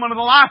fulfillment of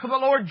the life of the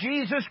Lord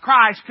Jesus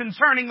Christ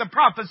concerning the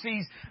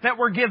prophecies that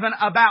were given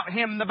about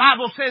Him. The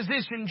Bible says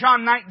this in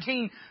John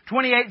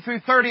 19:28 through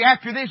 30.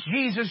 After this,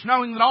 Jesus,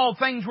 knowing that all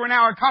things were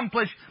now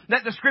accomplished,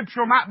 that the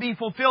Scripture might be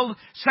fulfilled,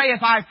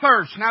 saith, I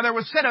thirst. Now there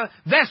was set a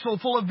vessel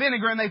full of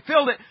vinegar, and they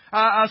filled it,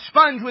 a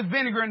sponge with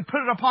vinegar, and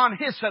put it upon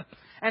hyssop,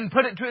 and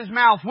put it to His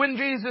mouth. When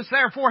Jesus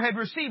therefore had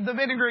received the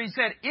vinegar, He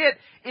said, it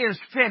is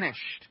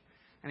finished.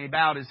 And He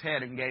bowed His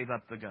head and gave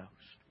up the ghost.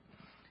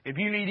 If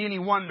you need any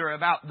wonder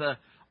about the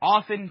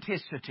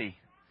authenticity,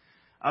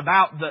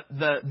 about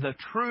the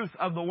truth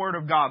of the Word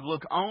of God,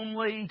 look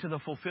only to the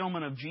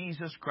fulfillment of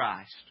Jesus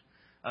Christ,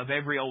 of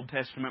every Old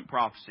Testament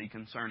prophecy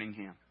concerning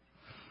Him.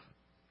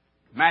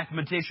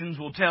 Mathematicians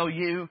will tell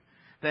you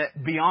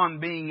that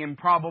beyond being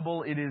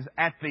improbable, it is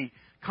at the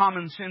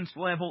common sense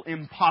level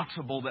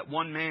impossible that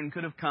one man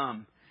could have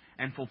come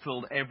and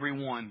fulfilled every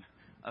one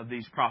of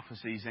these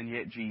prophecies, and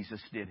yet Jesus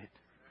did it.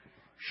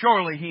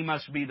 Surely He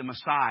must be the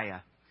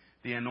Messiah,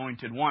 the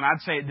Anointed One.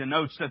 I'd say it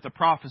denotes that the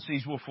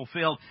prophecies were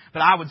fulfilled,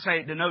 but I would say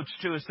it denotes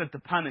to us that the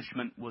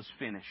punishment was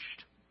finished.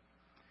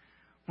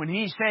 When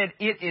He said,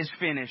 it is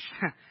finished,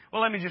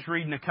 well, let me just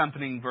read an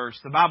accompanying verse.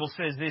 The Bible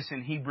says this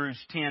in Hebrews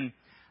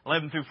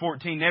 10:11 through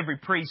 14, every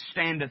priest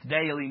standeth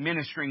daily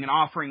ministering and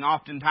offering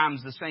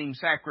oftentimes the same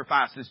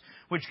sacrifices,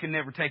 which can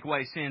never take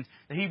away sins.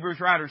 The Hebrews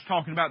writer is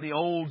talking about the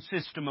old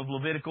system of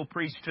Levitical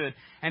priesthood.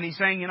 And he's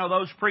saying, you know,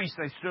 those priests,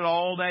 they stood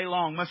all day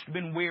long. Must have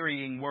been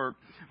wearying work.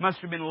 Must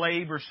have been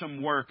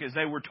laborsome work as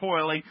they were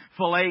toiling,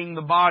 filleting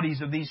the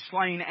bodies of these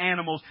slain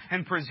animals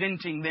and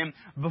presenting them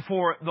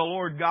before the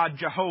Lord God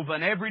Jehovah.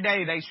 And every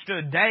day they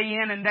stood day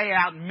in and day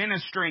out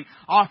ministering,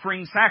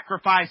 offering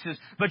sacrifices.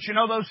 But you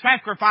know, those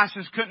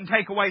sacrifices couldn't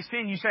take away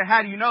sin. You say,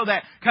 how do you know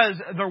that?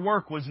 Because their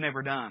work was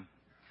never done.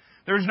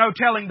 There's no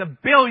telling the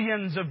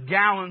billions of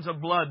gallons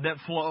of blood that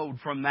flowed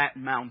from that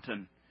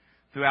mountain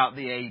throughout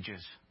the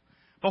ages.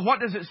 But what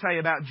does it say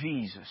about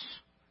Jesus?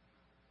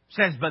 It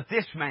says, but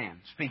this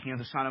man, speaking of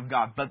the Son of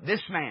God, but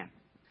this man,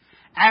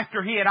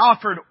 after He had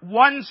offered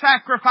one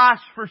sacrifice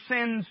for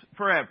sins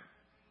forever.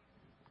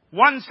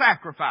 One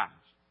sacrifice.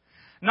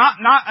 Not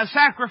a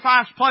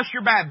sacrifice plus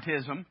your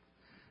baptism.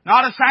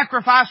 Not a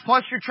sacrifice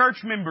plus your church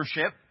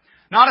membership.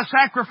 Not a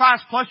sacrifice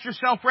plus your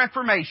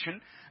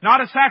self-reformation.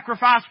 Not a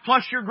sacrifice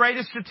plus your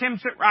greatest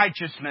attempts at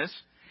righteousness.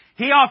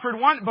 He offered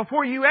one,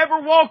 before you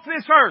ever walked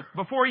this earth,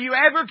 before you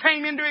ever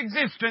came into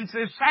existence,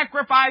 this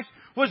sacrifice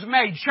was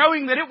made,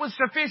 showing that it was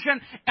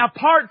sufficient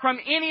apart from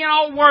any and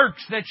all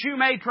works that you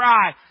may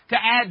try to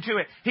add to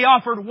it. He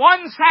offered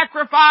one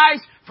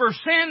sacrifice for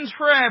sins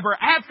forever.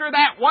 After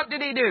that, what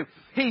did He do?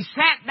 He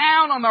sat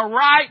down on the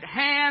right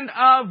hand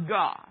of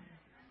God.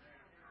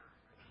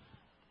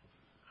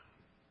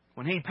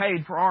 When He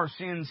paid for our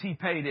sins, He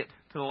paid it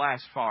to the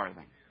last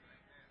farthing.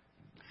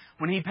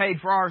 When He paid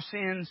for our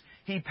sins,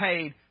 He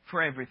paid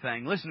for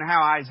everything. Listen to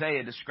how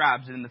Isaiah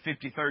describes it in the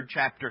 53rd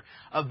chapter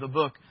of the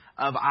book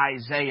of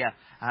Isaiah.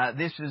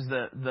 This is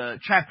the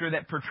chapter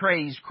that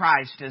portrays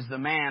Christ as the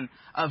man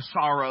of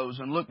sorrows.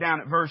 And look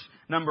down at verse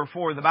number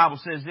 4. The Bible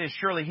says this,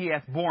 "Surely He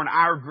hath borne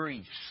our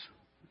griefs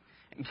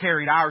and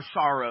carried our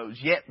sorrows.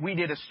 Yet we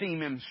did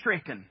esteem Him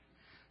stricken,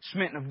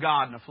 smitten of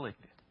God, and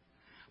afflicted.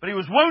 But He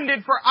was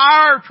wounded for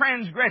our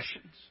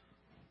transgressions.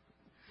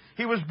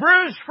 He was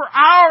bruised for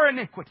our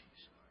iniquities.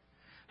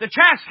 The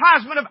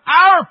chastisement of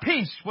our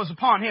peace was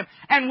upon Him,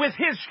 and with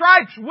His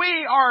stripes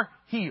we are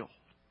healed.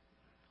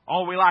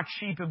 All we like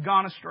sheep have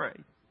gone astray.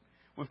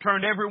 We've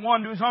turned every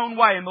one to his own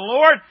way, and the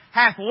Lord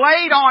hath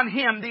laid on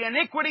Him the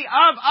iniquity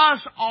of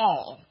us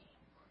all.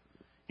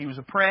 He was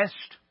oppressed,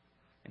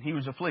 and He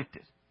was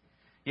afflicted.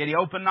 Yet He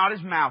opened not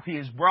His mouth. He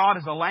is brought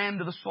as a lamb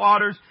to the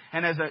slaughters,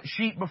 and as a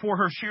sheep before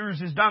her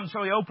shearers is dumb,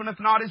 so He openeth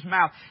not His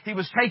mouth. He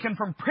was taken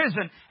from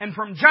prison and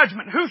from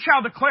judgment. Who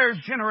shall declare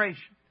His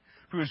generation?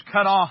 Who is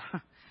cut off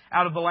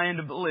out of the land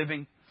of the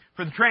living.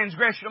 For the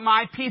transgression of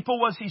my people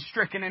was He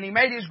stricken, and He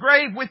made His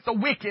grave with the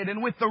wicked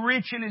and with the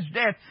rich in His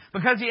death,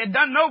 because He had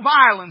done no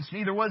violence,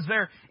 neither was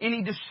there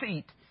any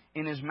deceit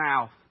in His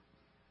mouth.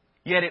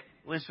 Yet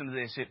listen to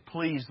this, it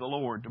pleased the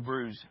Lord to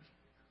bruise Him.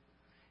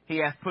 He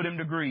hath put Him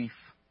to grief.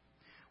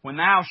 When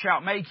thou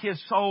shalt make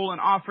His soul an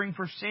offering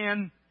for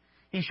sin,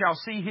 He shall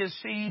see His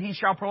seed, He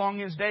shall prolong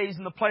His days,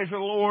 and the pleasure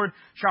of the Lord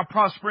shall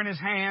prosper in His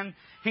hand.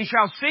 He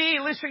shall see,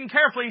 listen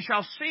carefully, He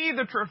shall see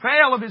the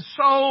travail of His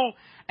soul,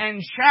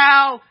 and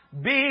shall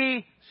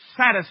be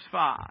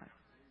satisfied.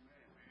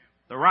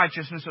 The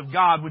righteousness of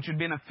God, which had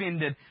been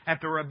offended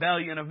at the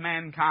rebellion of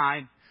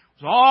mankind,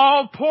 was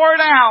all poured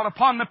out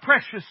upon the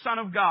precious Son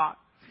of God.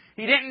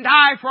 He didn't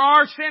die for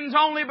our sins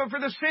only, but for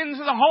the sins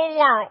of the whole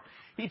world.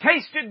 He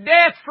tasted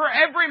death for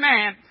every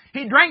man.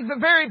 He drank the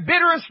very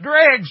bitterest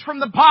dregs from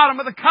the bottom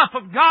of the cup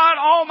of God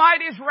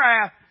Almighty's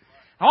wrath.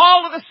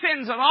 All of the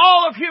sins of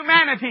all of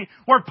humanity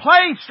were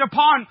placed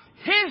upon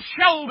His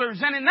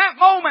shoulders. And in that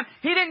moment,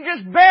 He didn't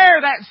just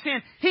bear that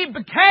sin. He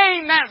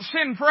became that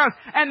sin for us.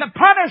 And the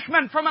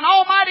punishment from an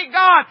Almighty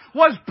God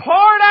was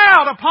poured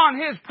out upon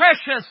His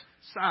precious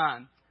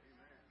Son.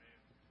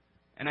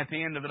 And at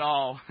the end of it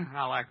all,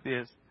 I like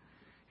this.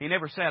 He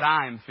never said,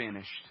 "I am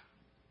finished."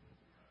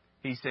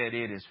 He said,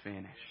 "It is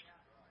finished."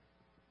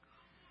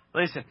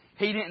 Listen,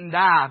 He didn't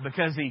die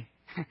because He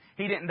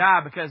didn't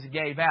die because He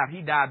gave out.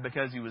 He died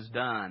because He was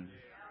done.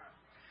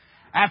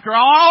 After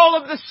all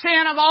of the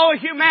sin of all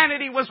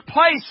humanity was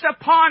placed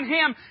upon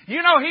Him,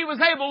 you know, He was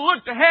able to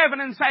look to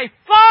heaven and say,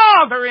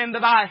 "Father, into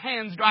Thy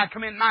hands do I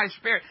commend my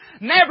spirit."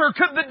 Never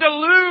could the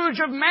deluge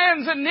of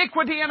man's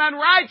iniquity and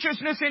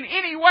unrighteousness in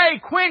any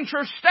way quench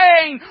or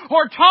stain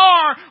or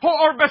tar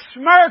or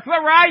besmirk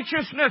the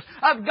righteousness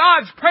of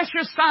God's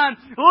precious Son.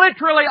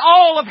 Literally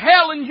all of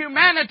hell and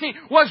humanity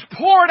was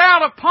poured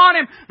out upon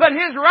Him, but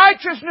His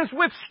righteousness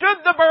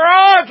withstood the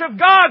barrage of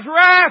God's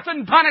wrath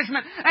and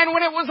punishment. And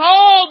when it was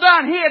all done,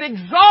 He had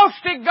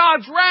exhausted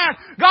God's wrath.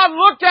 God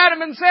looked at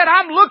Him and said,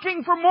 "I'm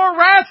looking for more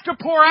wrath to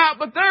pour out,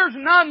 but there's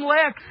none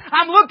left.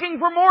 I'm looking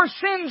for more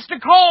sins to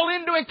call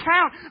into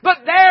account,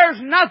 but there's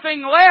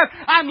nothing left.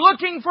 I'm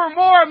looking for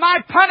more of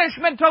my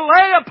punishment to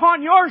lay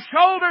upon your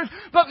shoulders,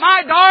 but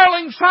my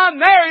darling Son,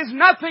 there is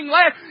nothing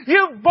left.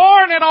 You've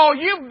borne it all.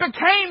 You've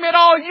became it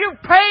all.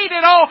 You've paid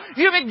it all.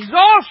 You've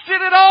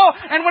exhausted it all."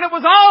 And when it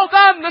was all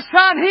done, the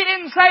Son, He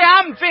didn't say,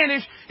 "I'm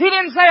finished." He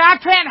didn't say, "I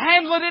can't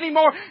handle it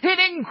anymore." He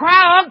didn't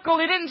cry uncle.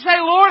 He didn't say,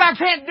 "Lord, I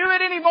can't do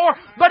it anymore."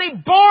 But He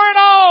bore it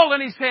all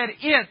and He said,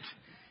 "It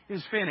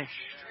is finished."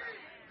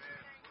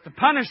 The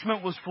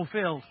punishment was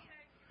fulfilled.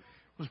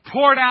 It was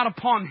poured out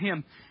upon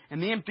Him.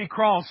 And the empty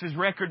cross is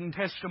record and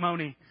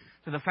testimony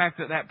to the fact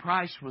that that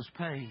price was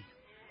paid.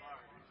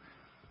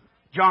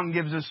 John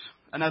gives us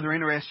another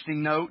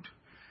interesting note.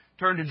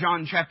 Turn to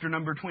John chapter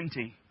number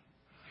 20.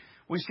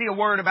 We see a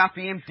word about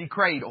the empty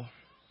cradle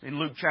in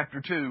Luke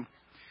chapter 2.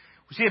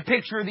 We see a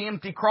picture of the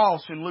empty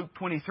cross in Luke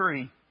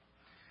 23.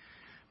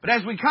 But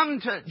as we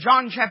come to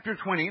John chapter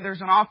 20,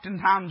 there's an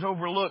oftentimes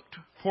overlooked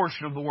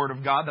portion of the Word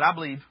of God that I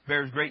believe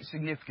bears great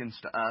significance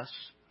to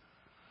us.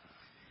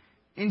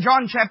 In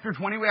John chapter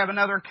 20, we have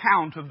another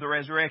account of the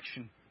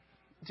resurrection.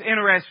 It's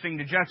interesting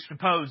to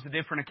juxtapose the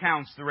different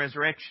accounts of the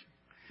resurrection,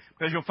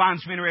 because you'll find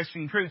some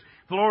interesting truths.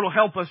 If the Lord will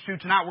help us to,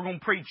 tonight we're going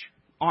to preach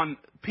on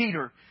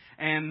Peter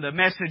and the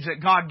message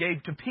that God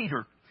gave to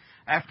Peter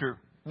after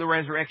the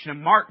resurrection.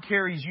 And Mark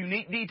carries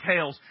unique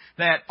details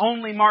that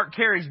only Mark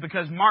carries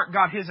because Mark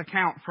got his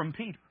account from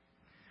Peter.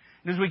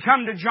 And as we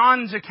come to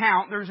John's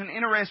account, there's an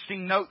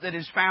interesting note that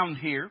is found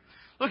here.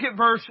 Look at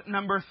verse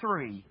number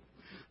 3.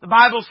 The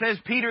Bible says,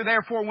 Peter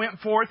therefore went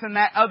forth and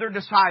that other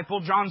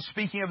disciple, John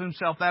speaking of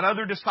himself, that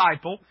other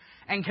disciple,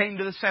 and came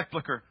to the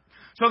sepulchre.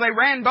 So they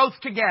ran both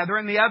together,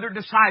 and the other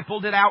disciple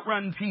did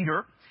outrun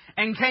Peter,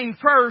 and came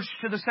first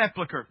to the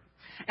sepulchre.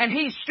 And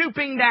he,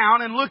 stooping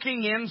down and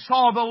looking in,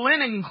 saw the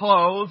linen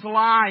clothes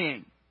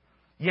lying,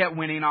 yet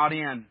went he not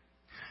in.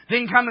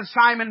 Then cometh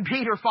Simon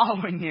Peter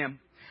following him,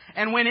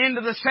 and went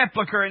into the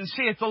sepulchre, and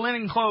seeth the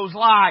linen clothes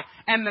lie,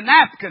 and the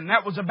napkin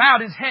that was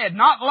about his head,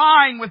 not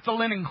lying with the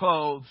linen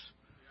clothes,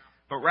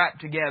 but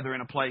wrapped together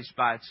in a place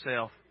by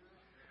itself.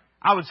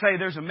 I would say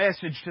there's a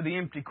message to the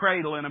empty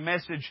cradle and a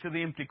message to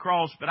the empty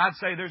cross, but I'd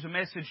say there's a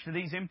message to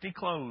these empty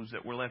clothes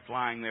that were left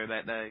lying there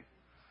that day.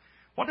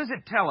 What does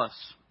it tell us?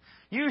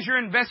 Use your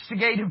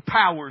investigative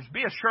powers.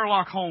 Be a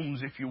Sherlock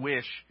Holmes if you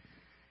wish.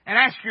 And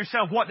ask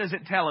yourself, what does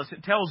it tell us?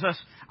 It tells us,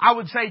 I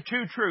would say,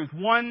 two truths.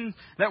 One,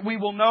 that we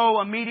will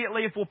know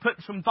immediately if we'll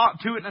put some thought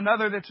to it, and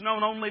another that's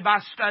known only by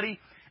study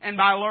and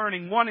by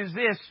learning. One is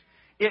this.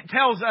 It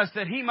tells us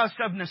that he must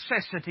of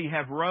necessity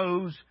have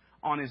rose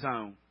on his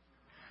own.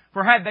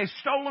 For had they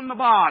stolen the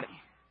body,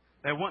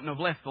 they wouldn't have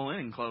left the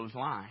linen clothes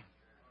lying.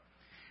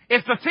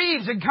 If the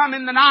thieves had come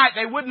in the night,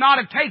 they would not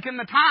have taken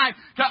the time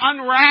to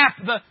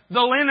unwrap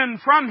the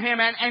linen from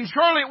him, and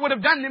surely it would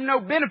have done him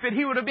no benefit.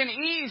 He would have been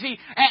easy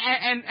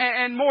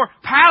and more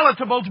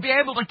palatable to be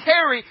able to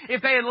carry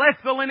if they had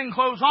left the linen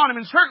clothes on him.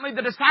 And certainly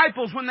the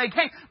disciples, when they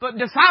came, the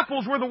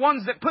disciples were the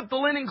ones that put the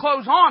linen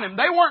clothes on him.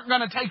 They weren't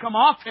going to take them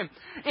off him.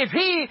 If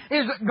he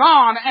is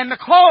gone and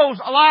the clothes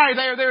lie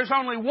there, there's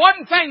only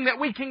one thing that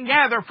we can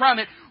gather from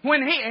it.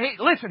 When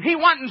he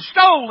wasn't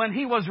stolen,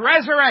 he was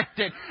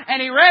resurrected.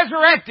 And he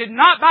resurrected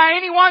not by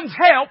anyone's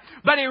help,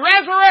 but he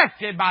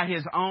resurrected by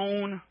his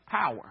own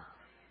power.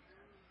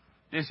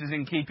 This is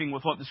in keeping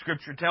with what the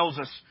Scripture tells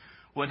us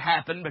would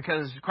happen,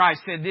 because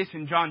Christ said this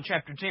in John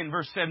chapter 10,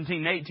 verse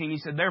 17 and 18. He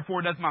said,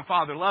 Therefore doth my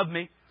Father love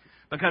me,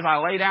 because I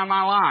lay down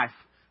my life,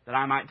 that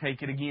I might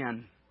take it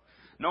again.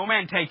 No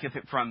man taketh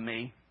it from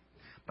me,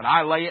 but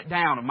I lay it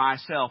down of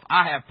myself.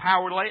 I have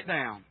power to lay it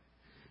down.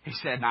 He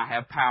said, and I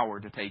have power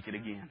to take it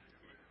again.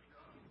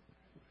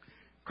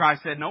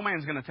 Christ said, no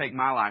man's going to take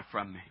my life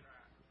from me.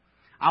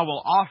 I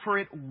will offer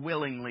it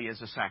willingly as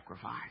a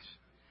sacrifice.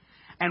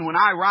 And when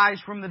I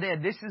rise from the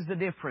dead, this is the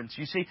difference.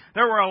 You see,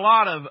 there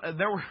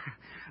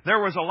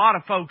was a lot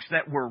of folks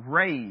that were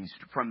raised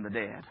from the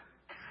dead.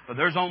 But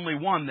there's only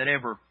one that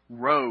ever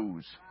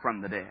rose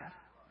from the dead.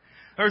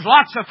 There's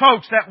lots of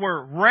folks that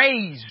were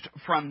raised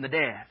from the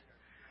dead.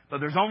 But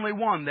there's only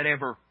one that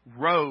ever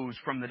rose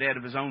from the dead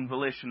of his own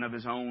volition, of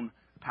his own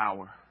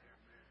power.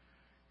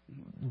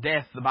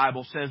 Death, the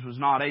Bible says, was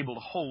not able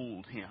to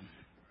hold him.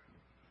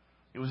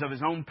 It was of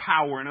his own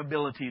power and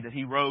ability that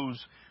he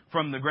rose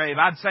from the grave.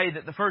 I'd say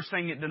that the first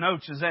thing it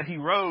denotes is that he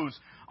rose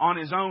on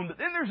his own. But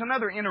then there's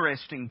another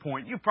interesting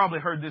point. You've probably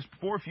heard this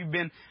before. If you've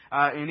been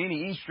in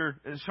any Easter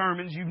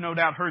sermons, you've no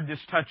doubt heard this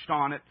touched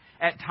on it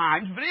at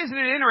times. But isn't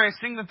it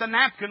interesting that the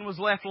napkin was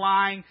left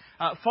lying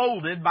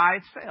folded by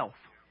itself?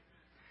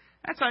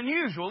 That's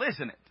unusual,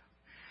 isn't it?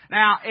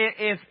 Now,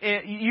 if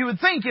you would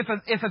think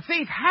if a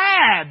thief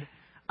had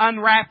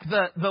unwrapped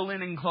the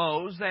linen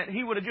clothes, that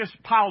he would have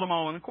just piled them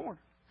all in the corner.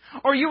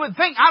 Or you would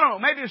think, I don't know,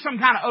 maybe there's some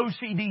kind of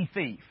OCD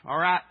thief, all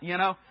right, you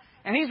know,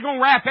 and he's going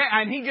to wrap it,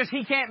 and he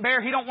can't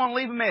bear, he don't want to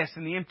leave a mess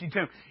in the empty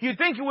tomb. You'd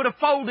think he would have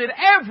folded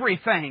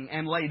everything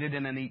and laid it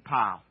in a neat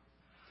pile.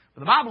 But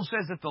the Bible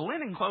says that the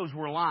linen clothes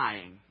were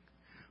lying,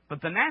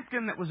 but the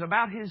napkin that was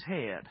about his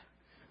head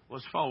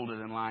was folded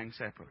and lying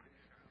separately.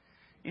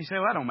 You say,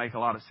 well, that don't make a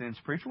lot of sense,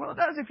 preacher. Well, it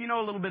does if you know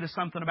a little bit of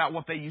something about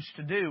what they used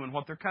to do and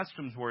what their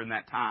customs were in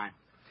that time.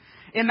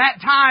 In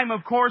that time,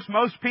 of course,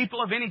 most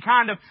people of any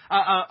kind of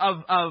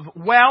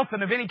wealth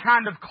and of any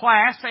kind of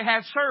class, they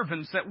had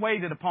servants that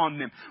waited upon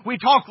them. We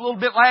talked a little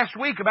bit last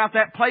week about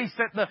that place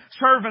that the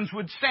servants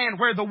would stand,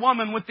 where the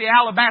woman with the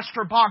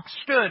alabaster box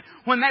stood,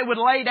 when they would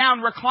lay down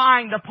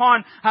reclined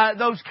upon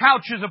those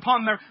couches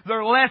upon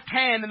their left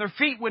hand, and their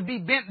feet would be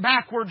bent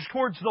backwards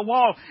towards the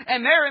wall.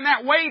 And there in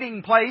that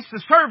waiting place, the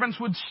servants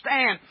would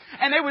stand,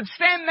 and they would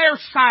stand there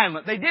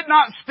silent. They did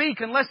not speak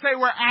unless they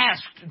were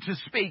asked to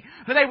speak,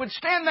 but they would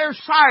stand there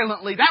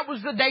silently. That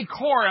was the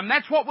decorum.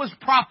 That's what was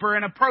proper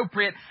and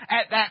appropriate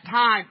at that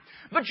time.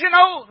 But you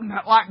know,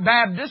 like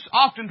Baptists,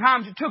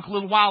 oftentimes it took a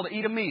little while to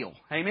eat a meal.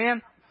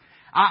 Amen?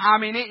 I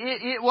mean,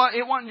 it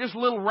wasn't just a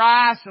little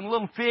rice and a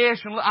little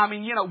fish.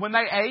 And you know, when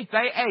they ate,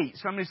 they ate.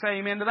 Somebody say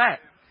amen to that.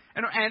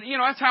 And you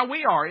know, that's how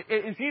we are.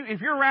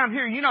 If you're around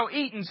here, you know,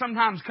 eating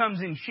sometimes comes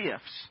in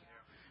shifts.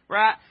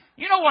 Right?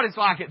 You know what it's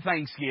like at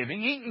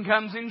Thanksgiving. Eating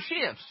comes in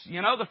shifts.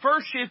 You know, the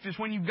first shift is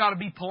when you've got to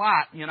be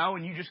polite, you know,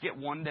 and you just get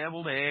one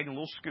deviled egg and a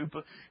little scoop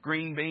of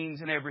green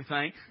beans and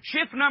everything.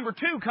 Shift number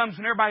 2 comes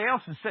when everybody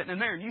else is sitting in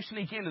there and you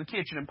sneak into the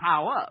kitchen and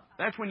pile up.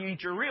 That's when you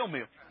eat your real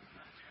meal.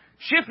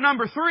 Shift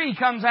number 3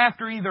 comes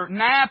after either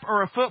nap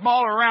or a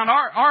football, or around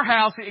our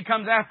house it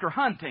comes after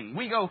hunting.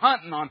 We go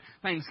hunting on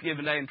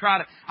Thanksgiving Day and try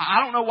to,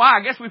 I don't know why,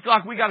 I guess we feel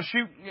like we got to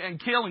shoot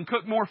and kill and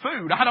cook more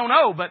food. I don't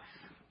know, but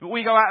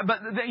we go out, but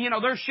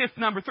there's shift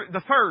number 3, the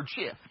third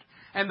shift.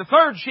 And the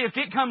third shift,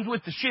 it comes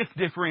with the shift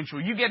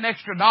differential. You get an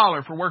extra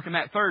 $1 for working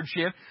that third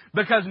shift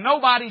because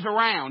nobody's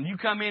around. You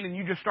come in and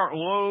you just start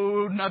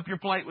loading up your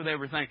plate with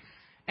everything.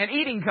 And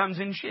eating comes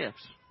in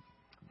shifts.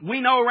 We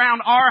know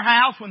around our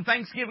house when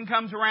Thanksgiving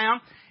comes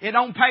around, it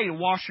don't pay to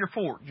wash your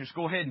fork. Just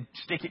go ahead and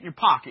stick it in your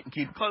pocket and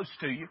keep it close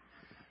to you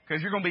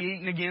because you're going to be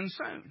eating again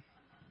soon.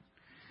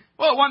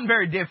 Well, it wasn't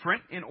very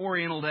different in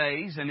Oriental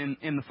days and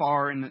in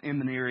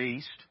the Near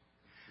East.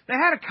 They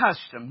had a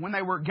custom when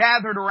they were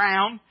gathered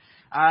around.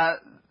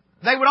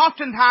 They would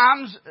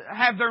oftentimes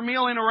have their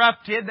meal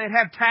interrupted. They'd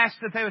have tasks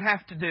that they would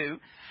have to do.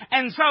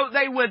 And so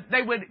they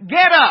would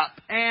get up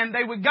and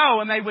they would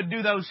go and they would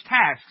do those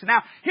tasks.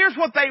 Now, here's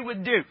what they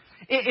would do.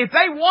 If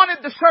they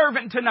wanted the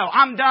servant to know,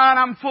 I'm done,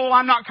 I'm full,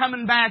 I'm not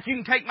coming back, you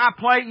can take my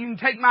plate, you can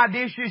take my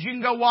dishes, you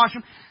can go wash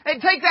them. They'd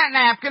take that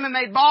napkin and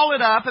they'd ball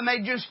it up and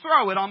they'd just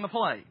throw it on the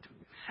plate.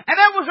 And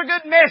that was a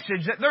good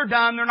message that they're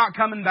done, they're not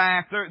coming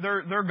back,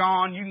 they're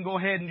gone, you can go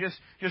ahead and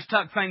just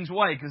tuck things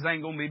away because they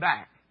ain't going to be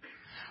back.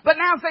 But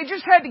now if they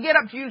just had to get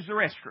up to use the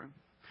restroom,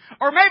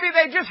 or maybe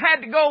they just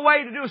had to go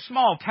away to do a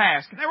small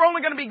task, and they were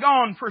only going to be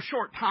gone for a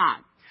short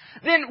time,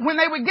 then when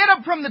they would get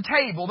up from the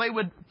table, they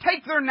would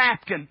take their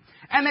napkin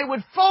and they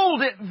would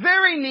fold it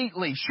very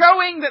neatly,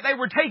 showing that they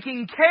were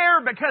taking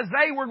care because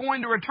they were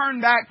going to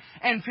return back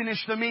and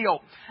finish the meal.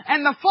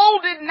 And the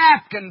folded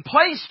napkin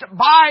placed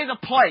by the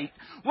plate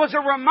was a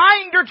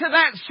reminder to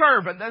that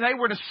servant that they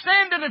were to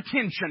stand at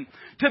attention,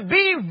 to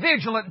be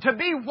vigilant, to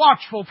be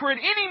watchful, for at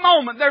any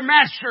moment their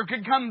master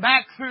could come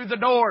back through the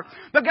door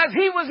because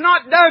he was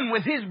not done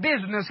with his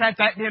business at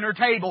that dinner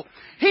table.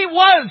 He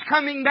was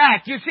coming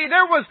back. You see,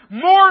 there was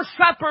more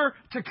supper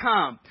to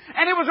come.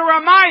 And it was a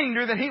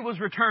reminder that he was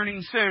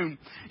returning soon.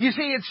 You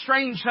see, it's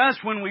strange to us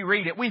when we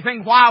read it. We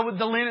think, why would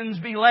the linens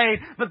be laid,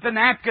 but the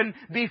napkin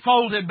be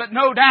folded? But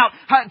no doubt,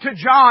 to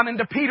John and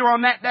to Peter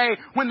on that day,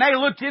 when they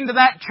looked into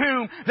that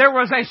tomb, there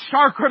was a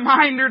stark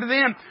reminder to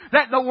them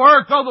that though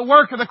the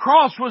work of the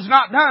cross was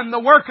not done, the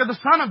work of the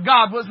Son of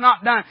God was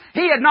not done.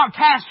 He had not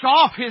cast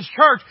off His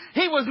church.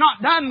 He was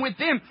not done with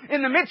them.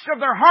 In the midst of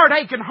their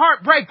heartache and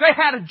heartbreak, they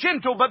had a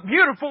gentle but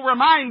beautiful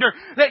reminder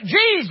that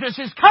Jesus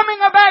is coming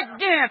back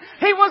again.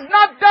 He was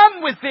not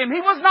done with them.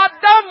 He was not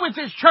done with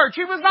His church.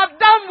 He was not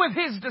done with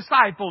His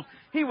disciples.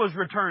 He was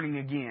returning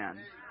again.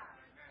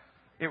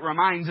 It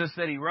reminds us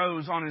that He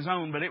rose on His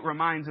own, but it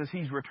reminds us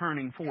He's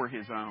returning for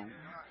His own.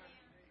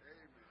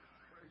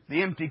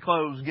 The empty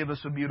clothes give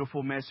us a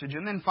beautiful message.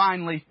 And then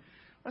finally,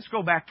 let's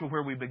go back to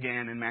where we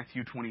began in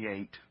Matthew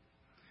 28.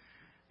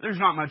 There's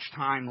not much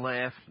time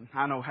left.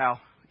 I know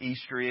how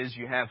Easter is.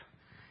 You have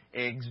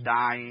eggs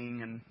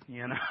dying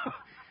and,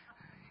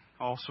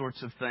 all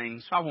sorts of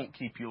things. So I won't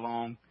keep you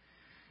long.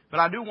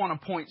 But I do want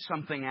to point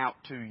something out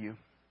to you.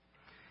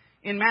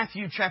 In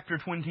Matthew chapter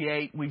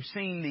 28, we've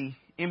seen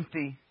the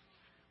empty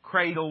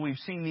cradle. We've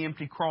seen the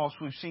empty cross.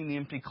 We've seen the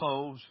empty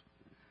clothes.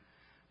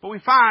 But we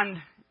find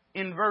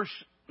in verse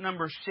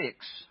number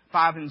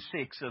 5 and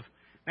 6 of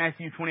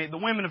Matthew 28, the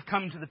women have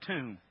come to the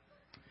tomb.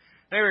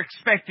 They were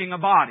expecting a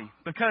body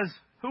because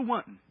who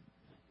wouldn't?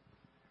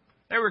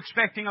 They were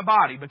expecting a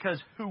body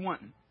because who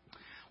wouldn't?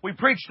 We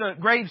preached the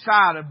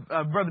graveside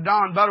of Brother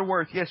Don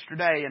Butterworth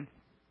yesterday, and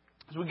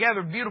as we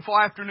gathered, beautiful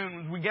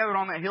afternoon, as we gathered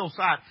on that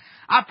hillside,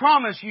 I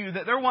promise you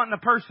that there wasn't a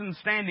person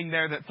standing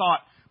there that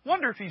thought,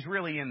 wonder if he's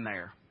really in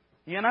there.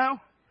 You know?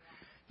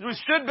 We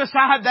stood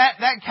beside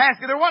that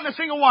casket. There wasn't a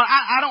single one.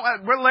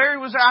 Brother Larry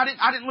was there.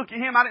 I didn't look at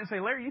him. I didn't say,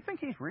 Larry, you think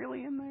he's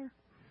really in there?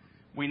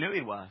 We knew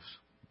he was.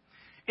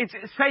 It's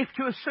safe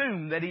to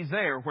assume that he's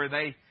there where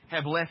they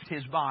have left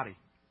his body.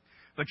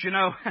 But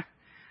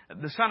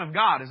the Son of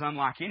God is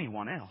unlike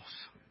anyone else.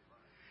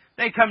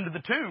 They come to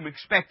the tomb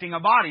expecting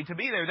a body to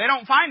be there. They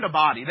don't find a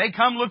body. They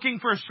come looking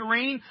for a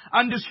serene,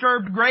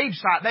 undisturbed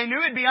gravesite. They knew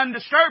it'd be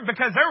undisturbed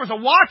because there was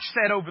a watch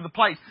set over the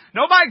place.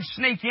 Nobody'd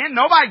sneak in.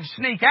 Nobody'd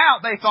sneak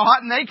out, they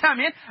thought, and they come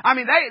in. I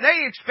mean,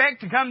 they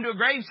expect to come to a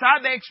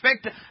gravesite. They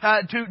expect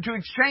to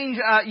exchange,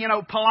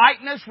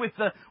 politeness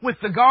with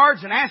the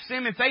guards and ask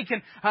them if they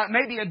can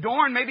maybe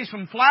adorn, maybe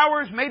some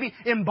flowers, maybe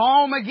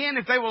embalm again,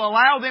 if they will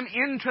allow them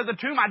into the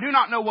tomb. I do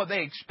not know what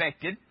they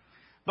expected.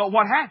 But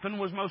what happened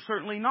was most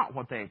certainly not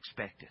what they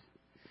expected.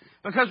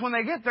 Because when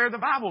they get there, the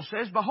Bible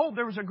says, behold,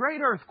 there was a great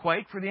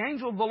earthquake, for the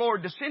angel of the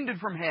Lord descended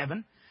from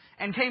heaven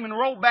and came and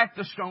rolled back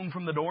the stone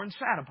from the door and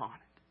sat upon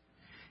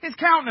it. His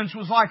countenance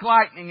was like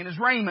lightning and his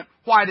raiment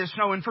white as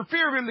snow. And for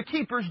fear of him, the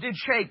keepers did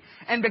shake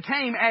and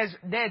became as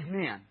dead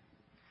men.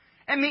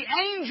 And the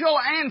angel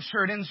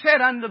answered and said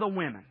unto the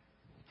women,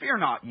 fear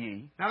not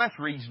ye. Now that's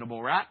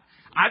reasonable, right?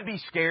 I'd be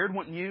scared,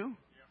 wouldn't you?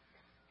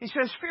 He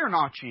says, fear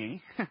not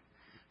ye.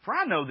 For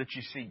I know that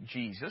you seek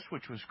Jesus,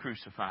 which was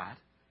crucified.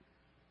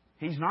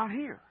 He's not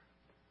here.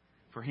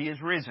 For He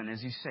is risen, as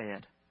He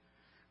said.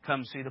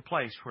 Come see the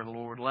place where the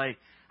Lord lay.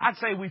 I'd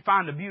say we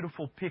find a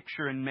beautiful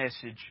picture and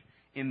message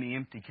in the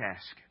empty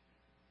casket.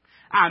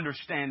 I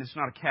understand it's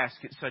not a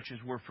casket such as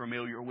we're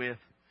familiar with,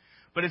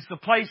 but it's the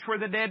place where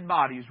the dead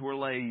bodies were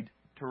laid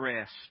to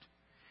rest.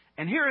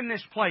 And here in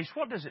this place,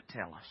 what does it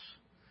tell us?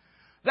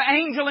 The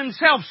angel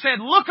himself said,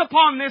 look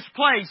upon this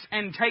place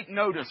and take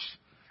notice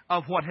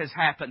of what has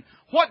happened.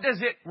 What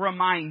does it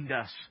remind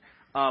us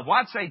of? Well,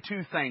 I'd say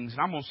two things,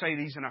 and I'm going to say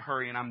these in a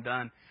hurry and I'm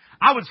done.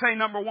 I would say,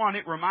 number one,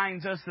 it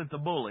reminds us that the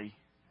bully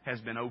has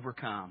been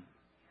overcome.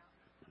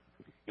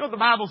 You know what the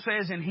Bible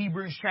says in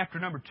Hebrews chapter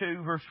number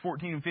 2, verse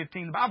 14 and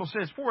 15? The Bible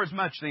says, for as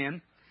much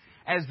then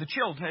as the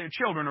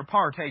children are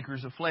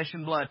partakers of flesh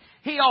and blood,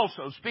 He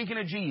also, speaking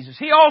of Jesus,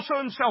 He also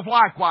Himself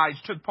likewise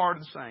took part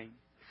of the same,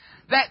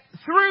 that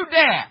through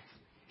death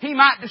He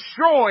might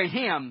destroy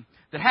him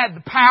that had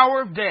the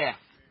power of death,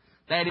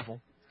 that evil,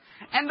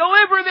 and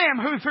deliver them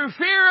who through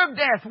fear of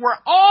death were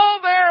all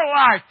their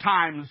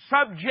lifetime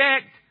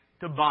subject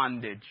to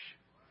bondage.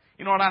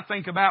 You know what I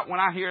think about when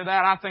I hear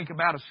that? I think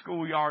about a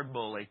schoolyard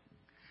bully.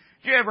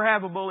 Did you ever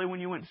have a bully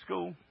when you went to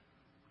school?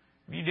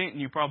 If you didn't,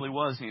 you probably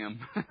was him.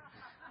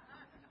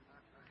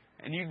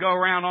 And you'd go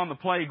around on the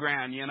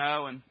playground, you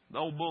know, and the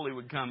old bully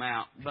would come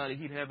out. Buddy,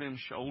 he'd have them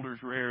shoulders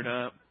reared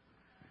up.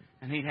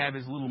 And he'd have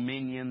his little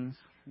minions.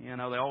 You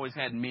know, they always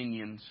had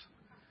minions.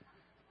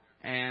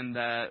 And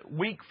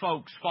weak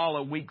folks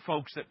follow weak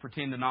folks that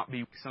pretend to not be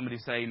weak. Somebody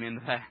say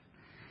amen to that.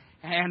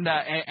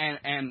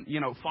 And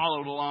you know,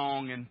 followed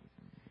along.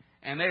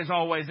 And there's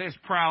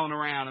prowling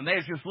around. And they're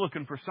just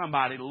looking for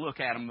somebody to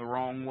look at them the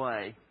wrong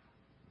way.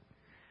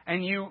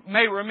 And you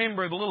may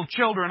remember the little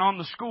children on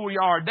the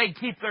schoolyard, they'd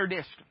keep their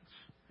distance.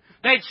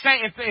 They'd stay,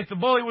 if the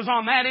bully was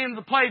on that end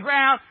of the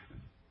playground,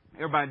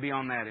 everybody'd be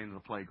on that end of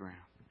the playground.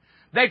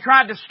 They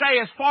tried to stay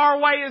as far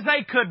away as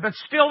they could, but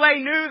still they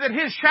knew that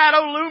his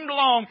shadow loomed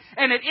along,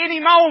 and at any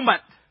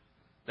moment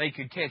they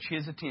could catch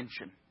his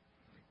attention,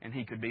 and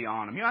he could be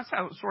on them. You know,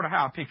 that's sort of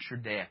how I picture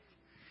death.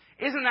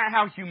 Isn't that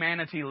how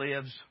humanity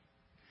lives?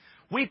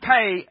 We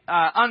pay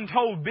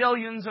untold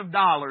billions of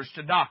dollars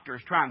to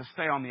doctors trying to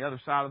stay on the other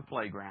side of the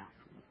playground.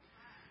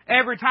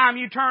 Every time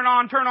you turn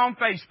on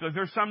Facebook,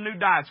 there's some new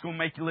diet that's going to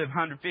make you live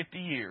 150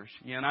 years,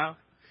 you know.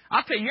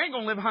 I'll tell you, you ain't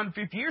going to live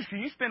 150 years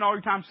because you spend all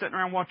your time sitting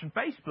around watching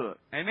Facebook.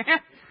 Amen?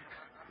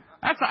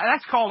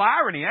 That's called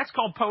irony. That's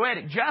called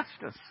poetic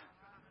justice.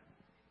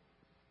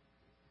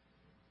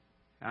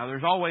 Now,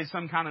 there's always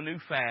some kind of new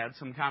fad,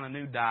 some kind of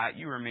new diet.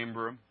 You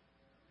remember them.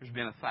 There's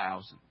been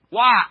 1,000.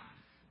 Why?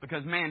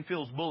 Because man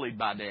feels bullied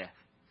by death.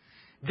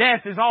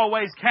 Death is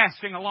always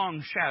casting a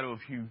long shadow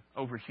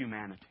over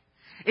humanity.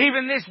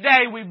 Even this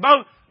day,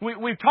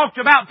 we've talked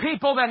about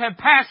people that have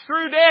passed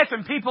through death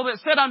and people that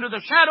sit under the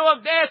shadow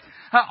of death.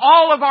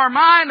 All of our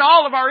mind,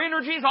 all of our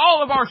energies,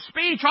 all of our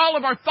speech, all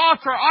of our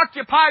thoughts are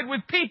occupied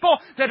with people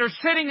that are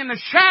sitting in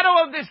the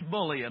shadow of this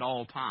bully at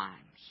all times.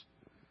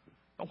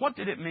 But what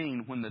did it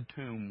mean when the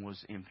tomb was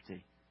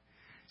empty?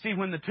 See,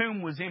 when the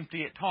tomb was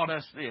empty, it taught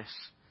us this,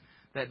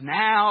 that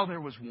now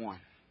there was one.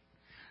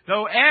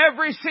 Though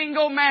every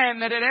single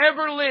man that had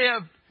ever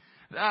lived,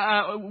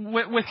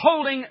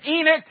 withholding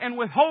Enoch and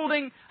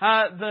withholding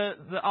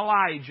the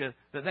Elijah,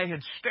 that they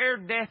had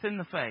stared death in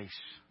the face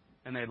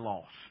and they'd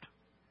lost.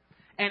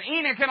 And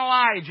Enoch and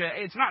Elijah,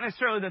 it's not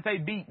necessarily that they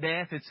beat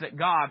death, it's that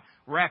God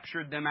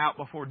raptured them out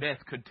before death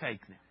could take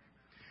them.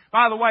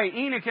 By the way,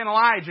 Enoch and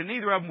Elijah,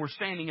 neither of them were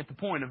standing at the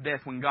point of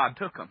death when God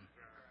took them.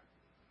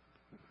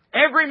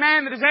 Every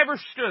man that has ever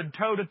stood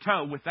toe to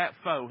toe with that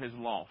foe has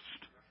lost.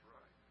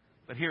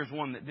 But here's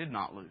one that did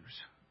not lose.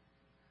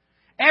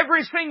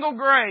 Every single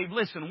grave,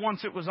 listen,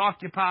 once it was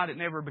occupied, it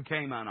never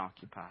became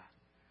unoccupied.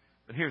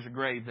 But here's a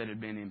grave that had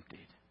been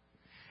emptied.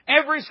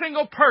 Every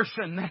single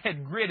person that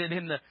had gritted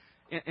in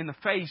the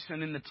face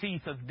and in the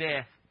teeth of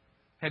death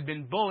had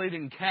been bullied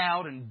and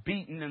cowed and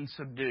beaten and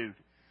subdued.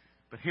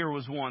 But here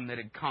was one that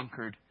had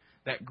conquered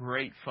that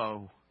great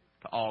foe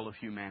to all of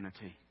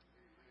humanity.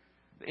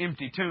 The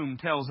empty tomb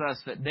tells us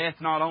that death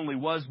not only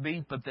was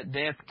beat, but that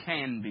death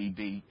can be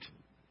beat.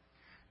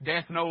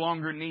 Death no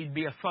longer need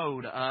be a foe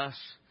to us.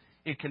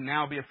 It can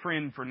now be a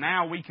friend, for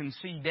now we can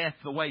see death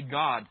the way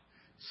God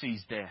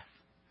sees death.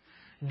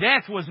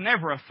 Death was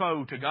never a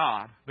foe to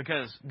God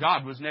because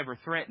God was never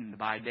threatened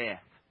by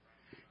death.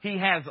 He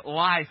has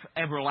life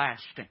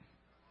everlasting.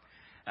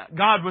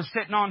 God was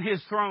sitting on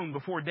His throne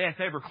before death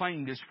ever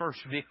claimed His first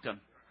victim.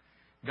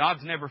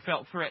 God's never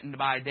felt threatened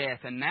by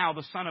death, and now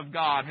the Son of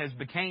God has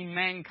become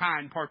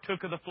mankind,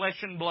 partook of the flesh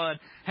and blood,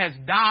 has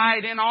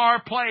died in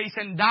our place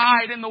and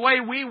died in the way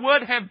we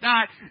would have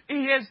died.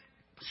 He has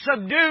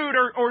subdued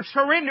or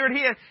surrendered.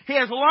 He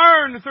has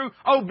learned through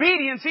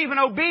obedience, even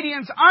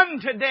obedience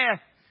unto death.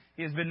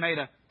 He has been made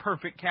a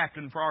perfect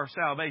captain for our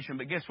salvation.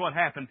 But guess what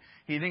happened?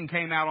 He then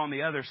came out on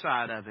the other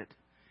side of it,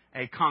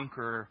 a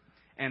conqueror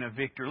and a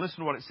victor. Listen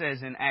to what it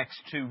says in Acts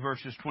 2,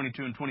 verses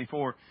 22 and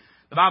 24.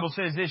 The Bible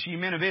says this, ye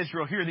men of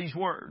Israel, hear these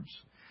words.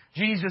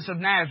 Jesus of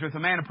Nazareth, a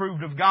man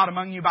approved of God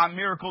among you by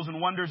miracles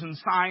and wonders and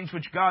signs,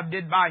 which God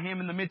did by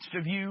Him in the midst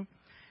of you,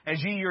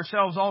 as ye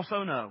yourselves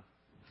also know.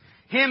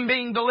 Him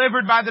being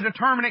delivered by the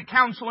determinate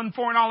counsel and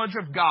foreknowledge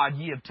of God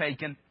ye have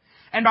taken,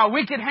 and by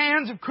wicked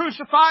hands have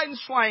crucified and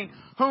slain,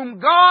 whom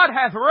God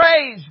hath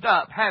raised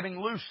up, having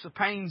loosed the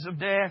pains of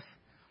death,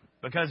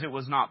 because it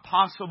was not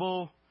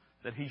possible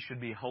that He should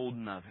be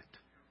holden of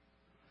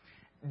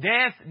it.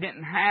 Death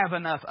didn't have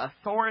enough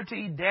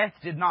authority. Death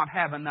did not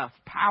have enough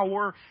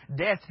power.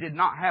 Death did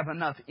not have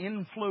enough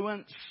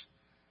influence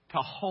to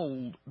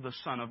hold the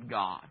Son of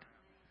God.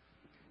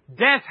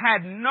 Death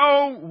had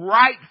no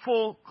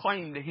rightful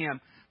claim to Him.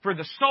 For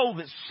the soul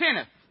that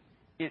sinneth,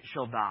 it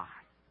shall die.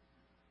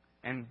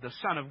 And the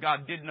Son of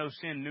God did no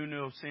sin, knew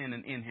no sin,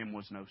 and in Him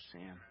was no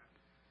sin.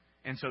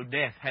 And so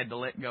death had to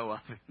let go of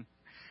Him.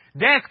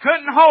 Death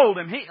couldn't hold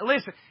Him.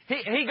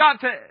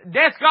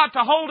 Death got to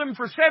hold Him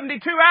for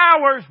 72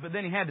 hours, but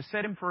then He had to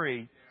set Him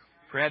free.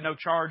 For He had no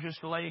charges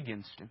to lay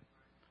against Him.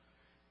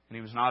 And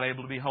He was not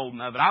able to be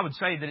holden of it. I would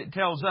say that it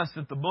tells us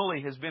that the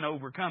bully has been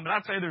overcome. But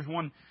I'd say there's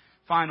one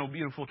final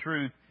beautiful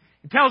truth.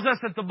 It tells us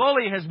that the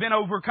bully has been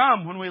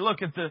overcome when we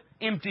look at the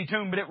empty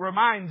tomb, but it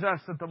reminds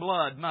us that the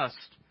blood must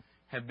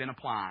have been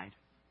applied.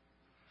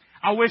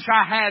 I wish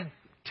I had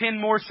 10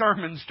 more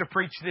sermons to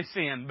preach this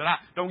in, but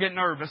don't get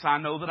nervous. I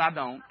know that I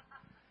don't.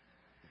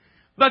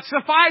 But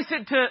suffice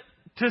it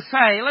to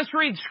say, let's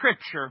read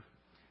Scripture.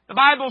 The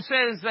Bible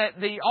says that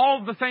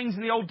all the things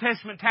in the Old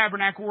Testament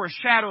tabernacle were a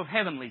shadow of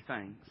heavenly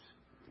things.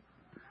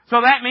 So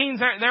that means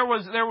there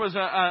was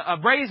a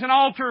brazen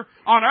altar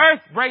on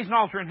earth, brazen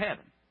altar in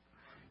heaven.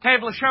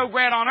 Table of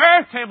showbread on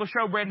earth, table of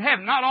showbread in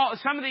heaven. Not all.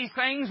 Some of these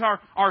things are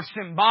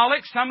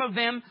symbolic. Some of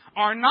them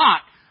are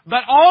not.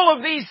 But all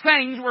of these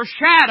things were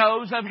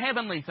shadows of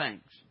heavenly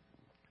things.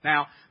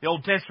 Now, the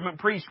Old Testament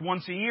priest,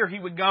 once a year, he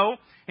would go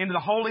into the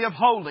Holy of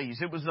Holies.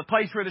 It was the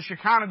place where the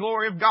Shekinah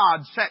glory of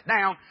God sat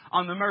down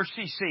on the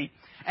mercy seat.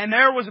 And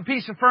there was a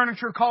piece of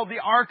furniture called the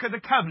Ark of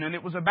the Covenant.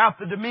 It was about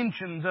the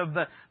dimensions of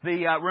the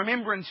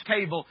remembrance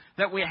table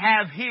that we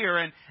have here.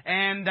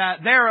 And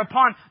there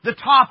upon the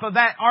top of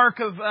that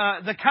Ark of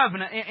the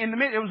Covenant, in the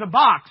middle, it was a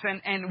box.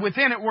 And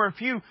within it were a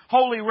few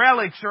holy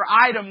relics or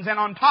items. And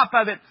on top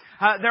of it,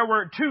 there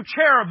were 2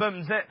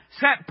 cherubims that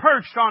sat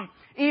perched on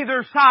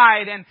either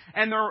side,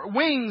 and their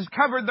wings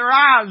covered their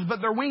eyes, but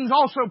their wings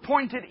also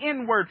pointed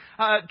inward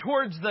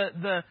towards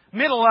the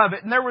middle of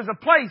it. And there was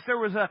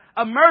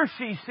a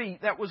mercy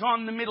seat that was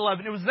on the middle of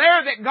it. It was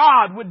there that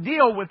God would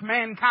deal with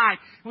mankind.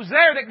 It was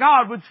there that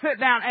God would sit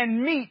down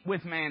and meet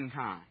with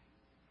mankind.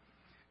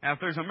 Now,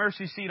 if there's a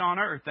mercy seat on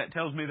earth, that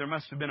tells me there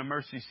must have been a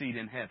mercy seat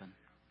in heaven.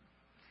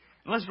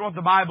 Listen to what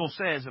the Bible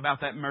says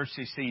about that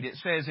mercy seat. It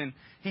says in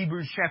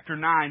Hebrews chapter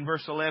 9,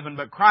 verse 11,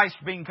 "But Christ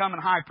being come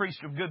and high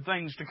priest of good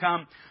things to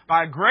come,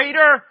 by a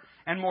greater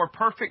and more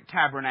perfect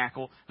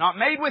tabernacle, not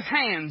made with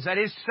hands," that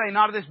is to say,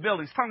 not of this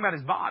building. It's talking about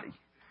His body.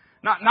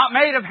 Not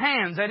made of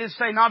hands, that is to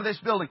say, not of this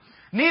building.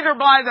 "Neither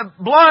by the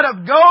blood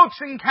of goats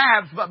and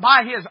calves, but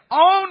by His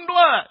own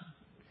blood,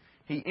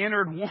 He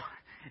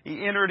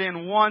entered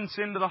in once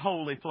into the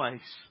holy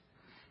place,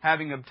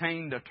 having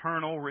obtained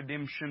eternal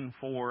redemption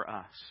for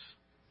us."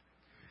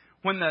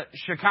 When the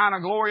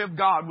Shekinah glory of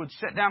God would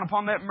sit down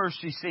upon that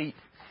mercy seat,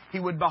 He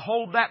would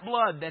behold that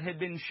blood that had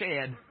been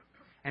shed,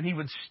 and He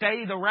would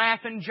stay the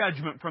wrath and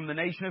judgment from the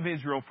nation of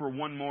Israel for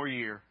one more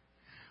year.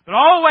 But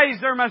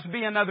always there must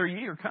be another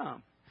year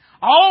come.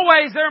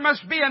 Always there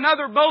must be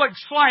another bullock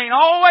slain.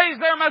 Always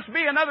there must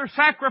be another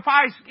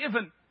sacrifice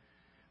given.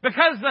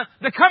 Because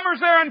the comers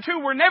thereunto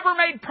were never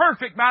made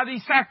perfect by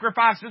these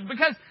sacrifices,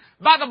 because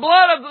by the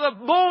blood of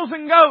the bulls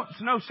and goats,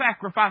 no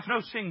sacrifice,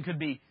 no sin could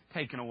be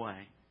taken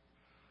away.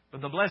 But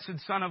the blessed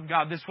Son of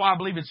God, this is why I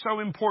believe it's so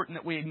important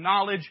that we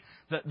acknowledge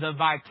the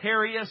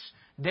vicarious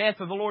death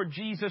of the Lord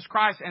Jesus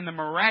Christ and the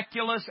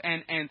miraculous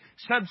and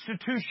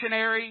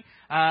substitutionary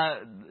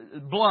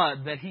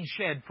blood that He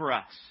shed for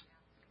us.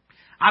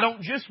 I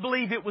don't just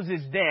believe it was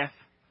His death,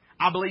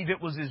 I believe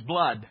it was His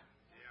blood.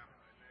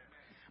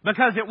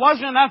 Because it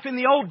wasn't enough in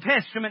the Old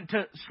Testament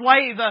to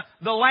slay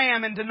the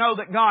lamb and to know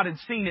that God had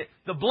seen it.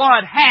 The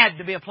blood had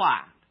to be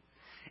applied.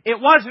 It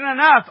wasn't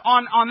enough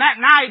on that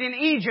night in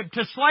Egypt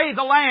to slay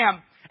the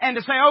lamb and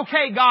to say,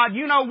 "Okay, God,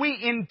 you know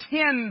we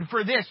intend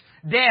for this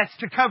death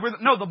to cover..."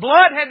 No, the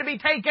blood had to be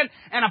taken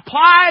and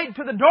applied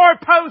to the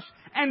doorpost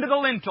and to the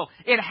lintel.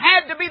 It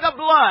had to be the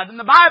blood. And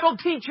the Bible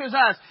teaches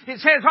us, it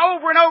says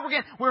over and over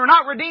again, we were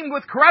not redeemed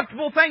with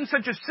corruptible things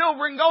such as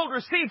silver and gold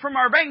received from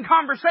our vain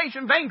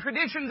conversation, vain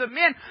traditions of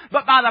men,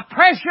 but by the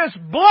precious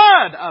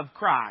blood of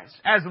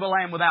Christ, as of a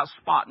lamb without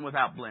spot and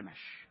without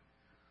blemish.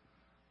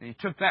 And He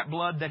took that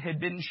blood that had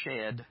been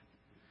shed.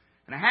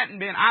 And it hadn't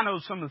been, I know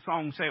some of the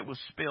songs say it was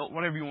spilt,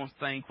 whatever you want to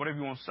think, whatever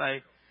you want to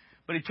say.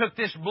 But He took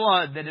this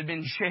blood that had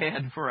been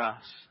shed for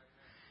us.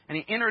 And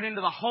He entered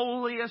into the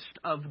holiest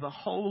of the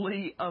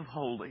Holy of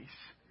Holies.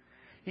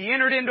 He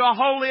entered into a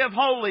Holy of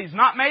Holies,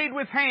 not made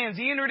with hands.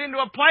 He entered into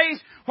a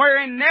place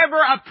wherein never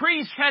a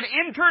priest had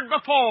entered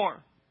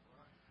before.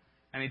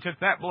 And He took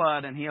that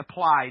blood and He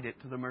applied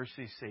it to the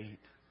mercy seat.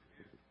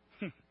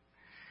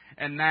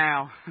 And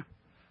now,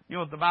 you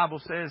know what the Bible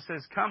says? It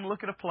says, "Come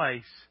look at a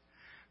place.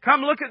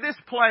 Come look at this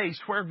place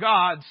where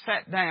God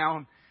sat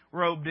down,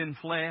 robed in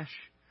flesh.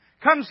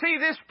 Come see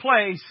this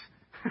place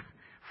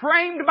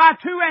framed by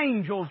two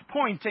angels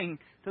pointing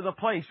to the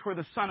place where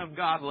the Son of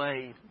God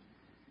laid.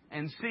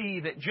 And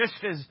see that just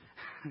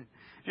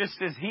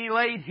as He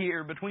laid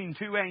here between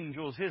two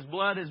angels, His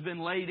blood has been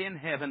laid in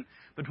heaven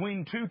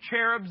between two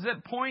cherubs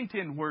that point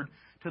inward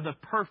to the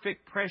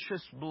perfect,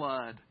 precious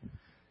blood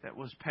that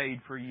was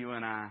paid for you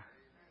and I.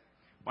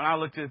 When I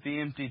looked at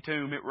the empty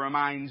tomb, it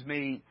reminds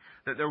me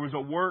that there was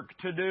a work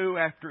to do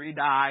after He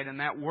died, and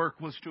that work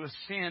was to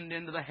ascend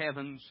into the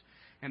heavens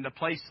and to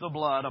place the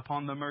blood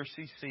upon the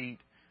mercy seat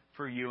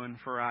for you and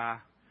for I.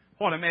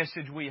 What a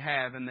message we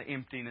have in the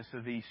emptiness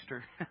of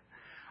Easter.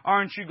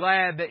 Aren't you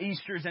glad that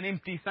Easter's an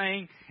empty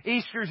thing?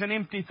 Easter's an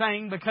empty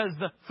thing because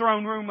the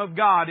throne room of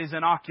God is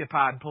an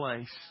occupied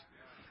place.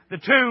 The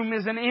tomb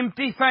is an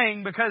empty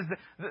thing because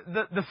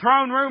the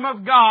throne room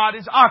of God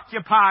is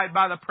occupied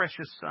by the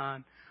precious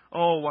Son.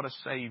 Oh, what a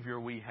Savior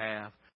we have.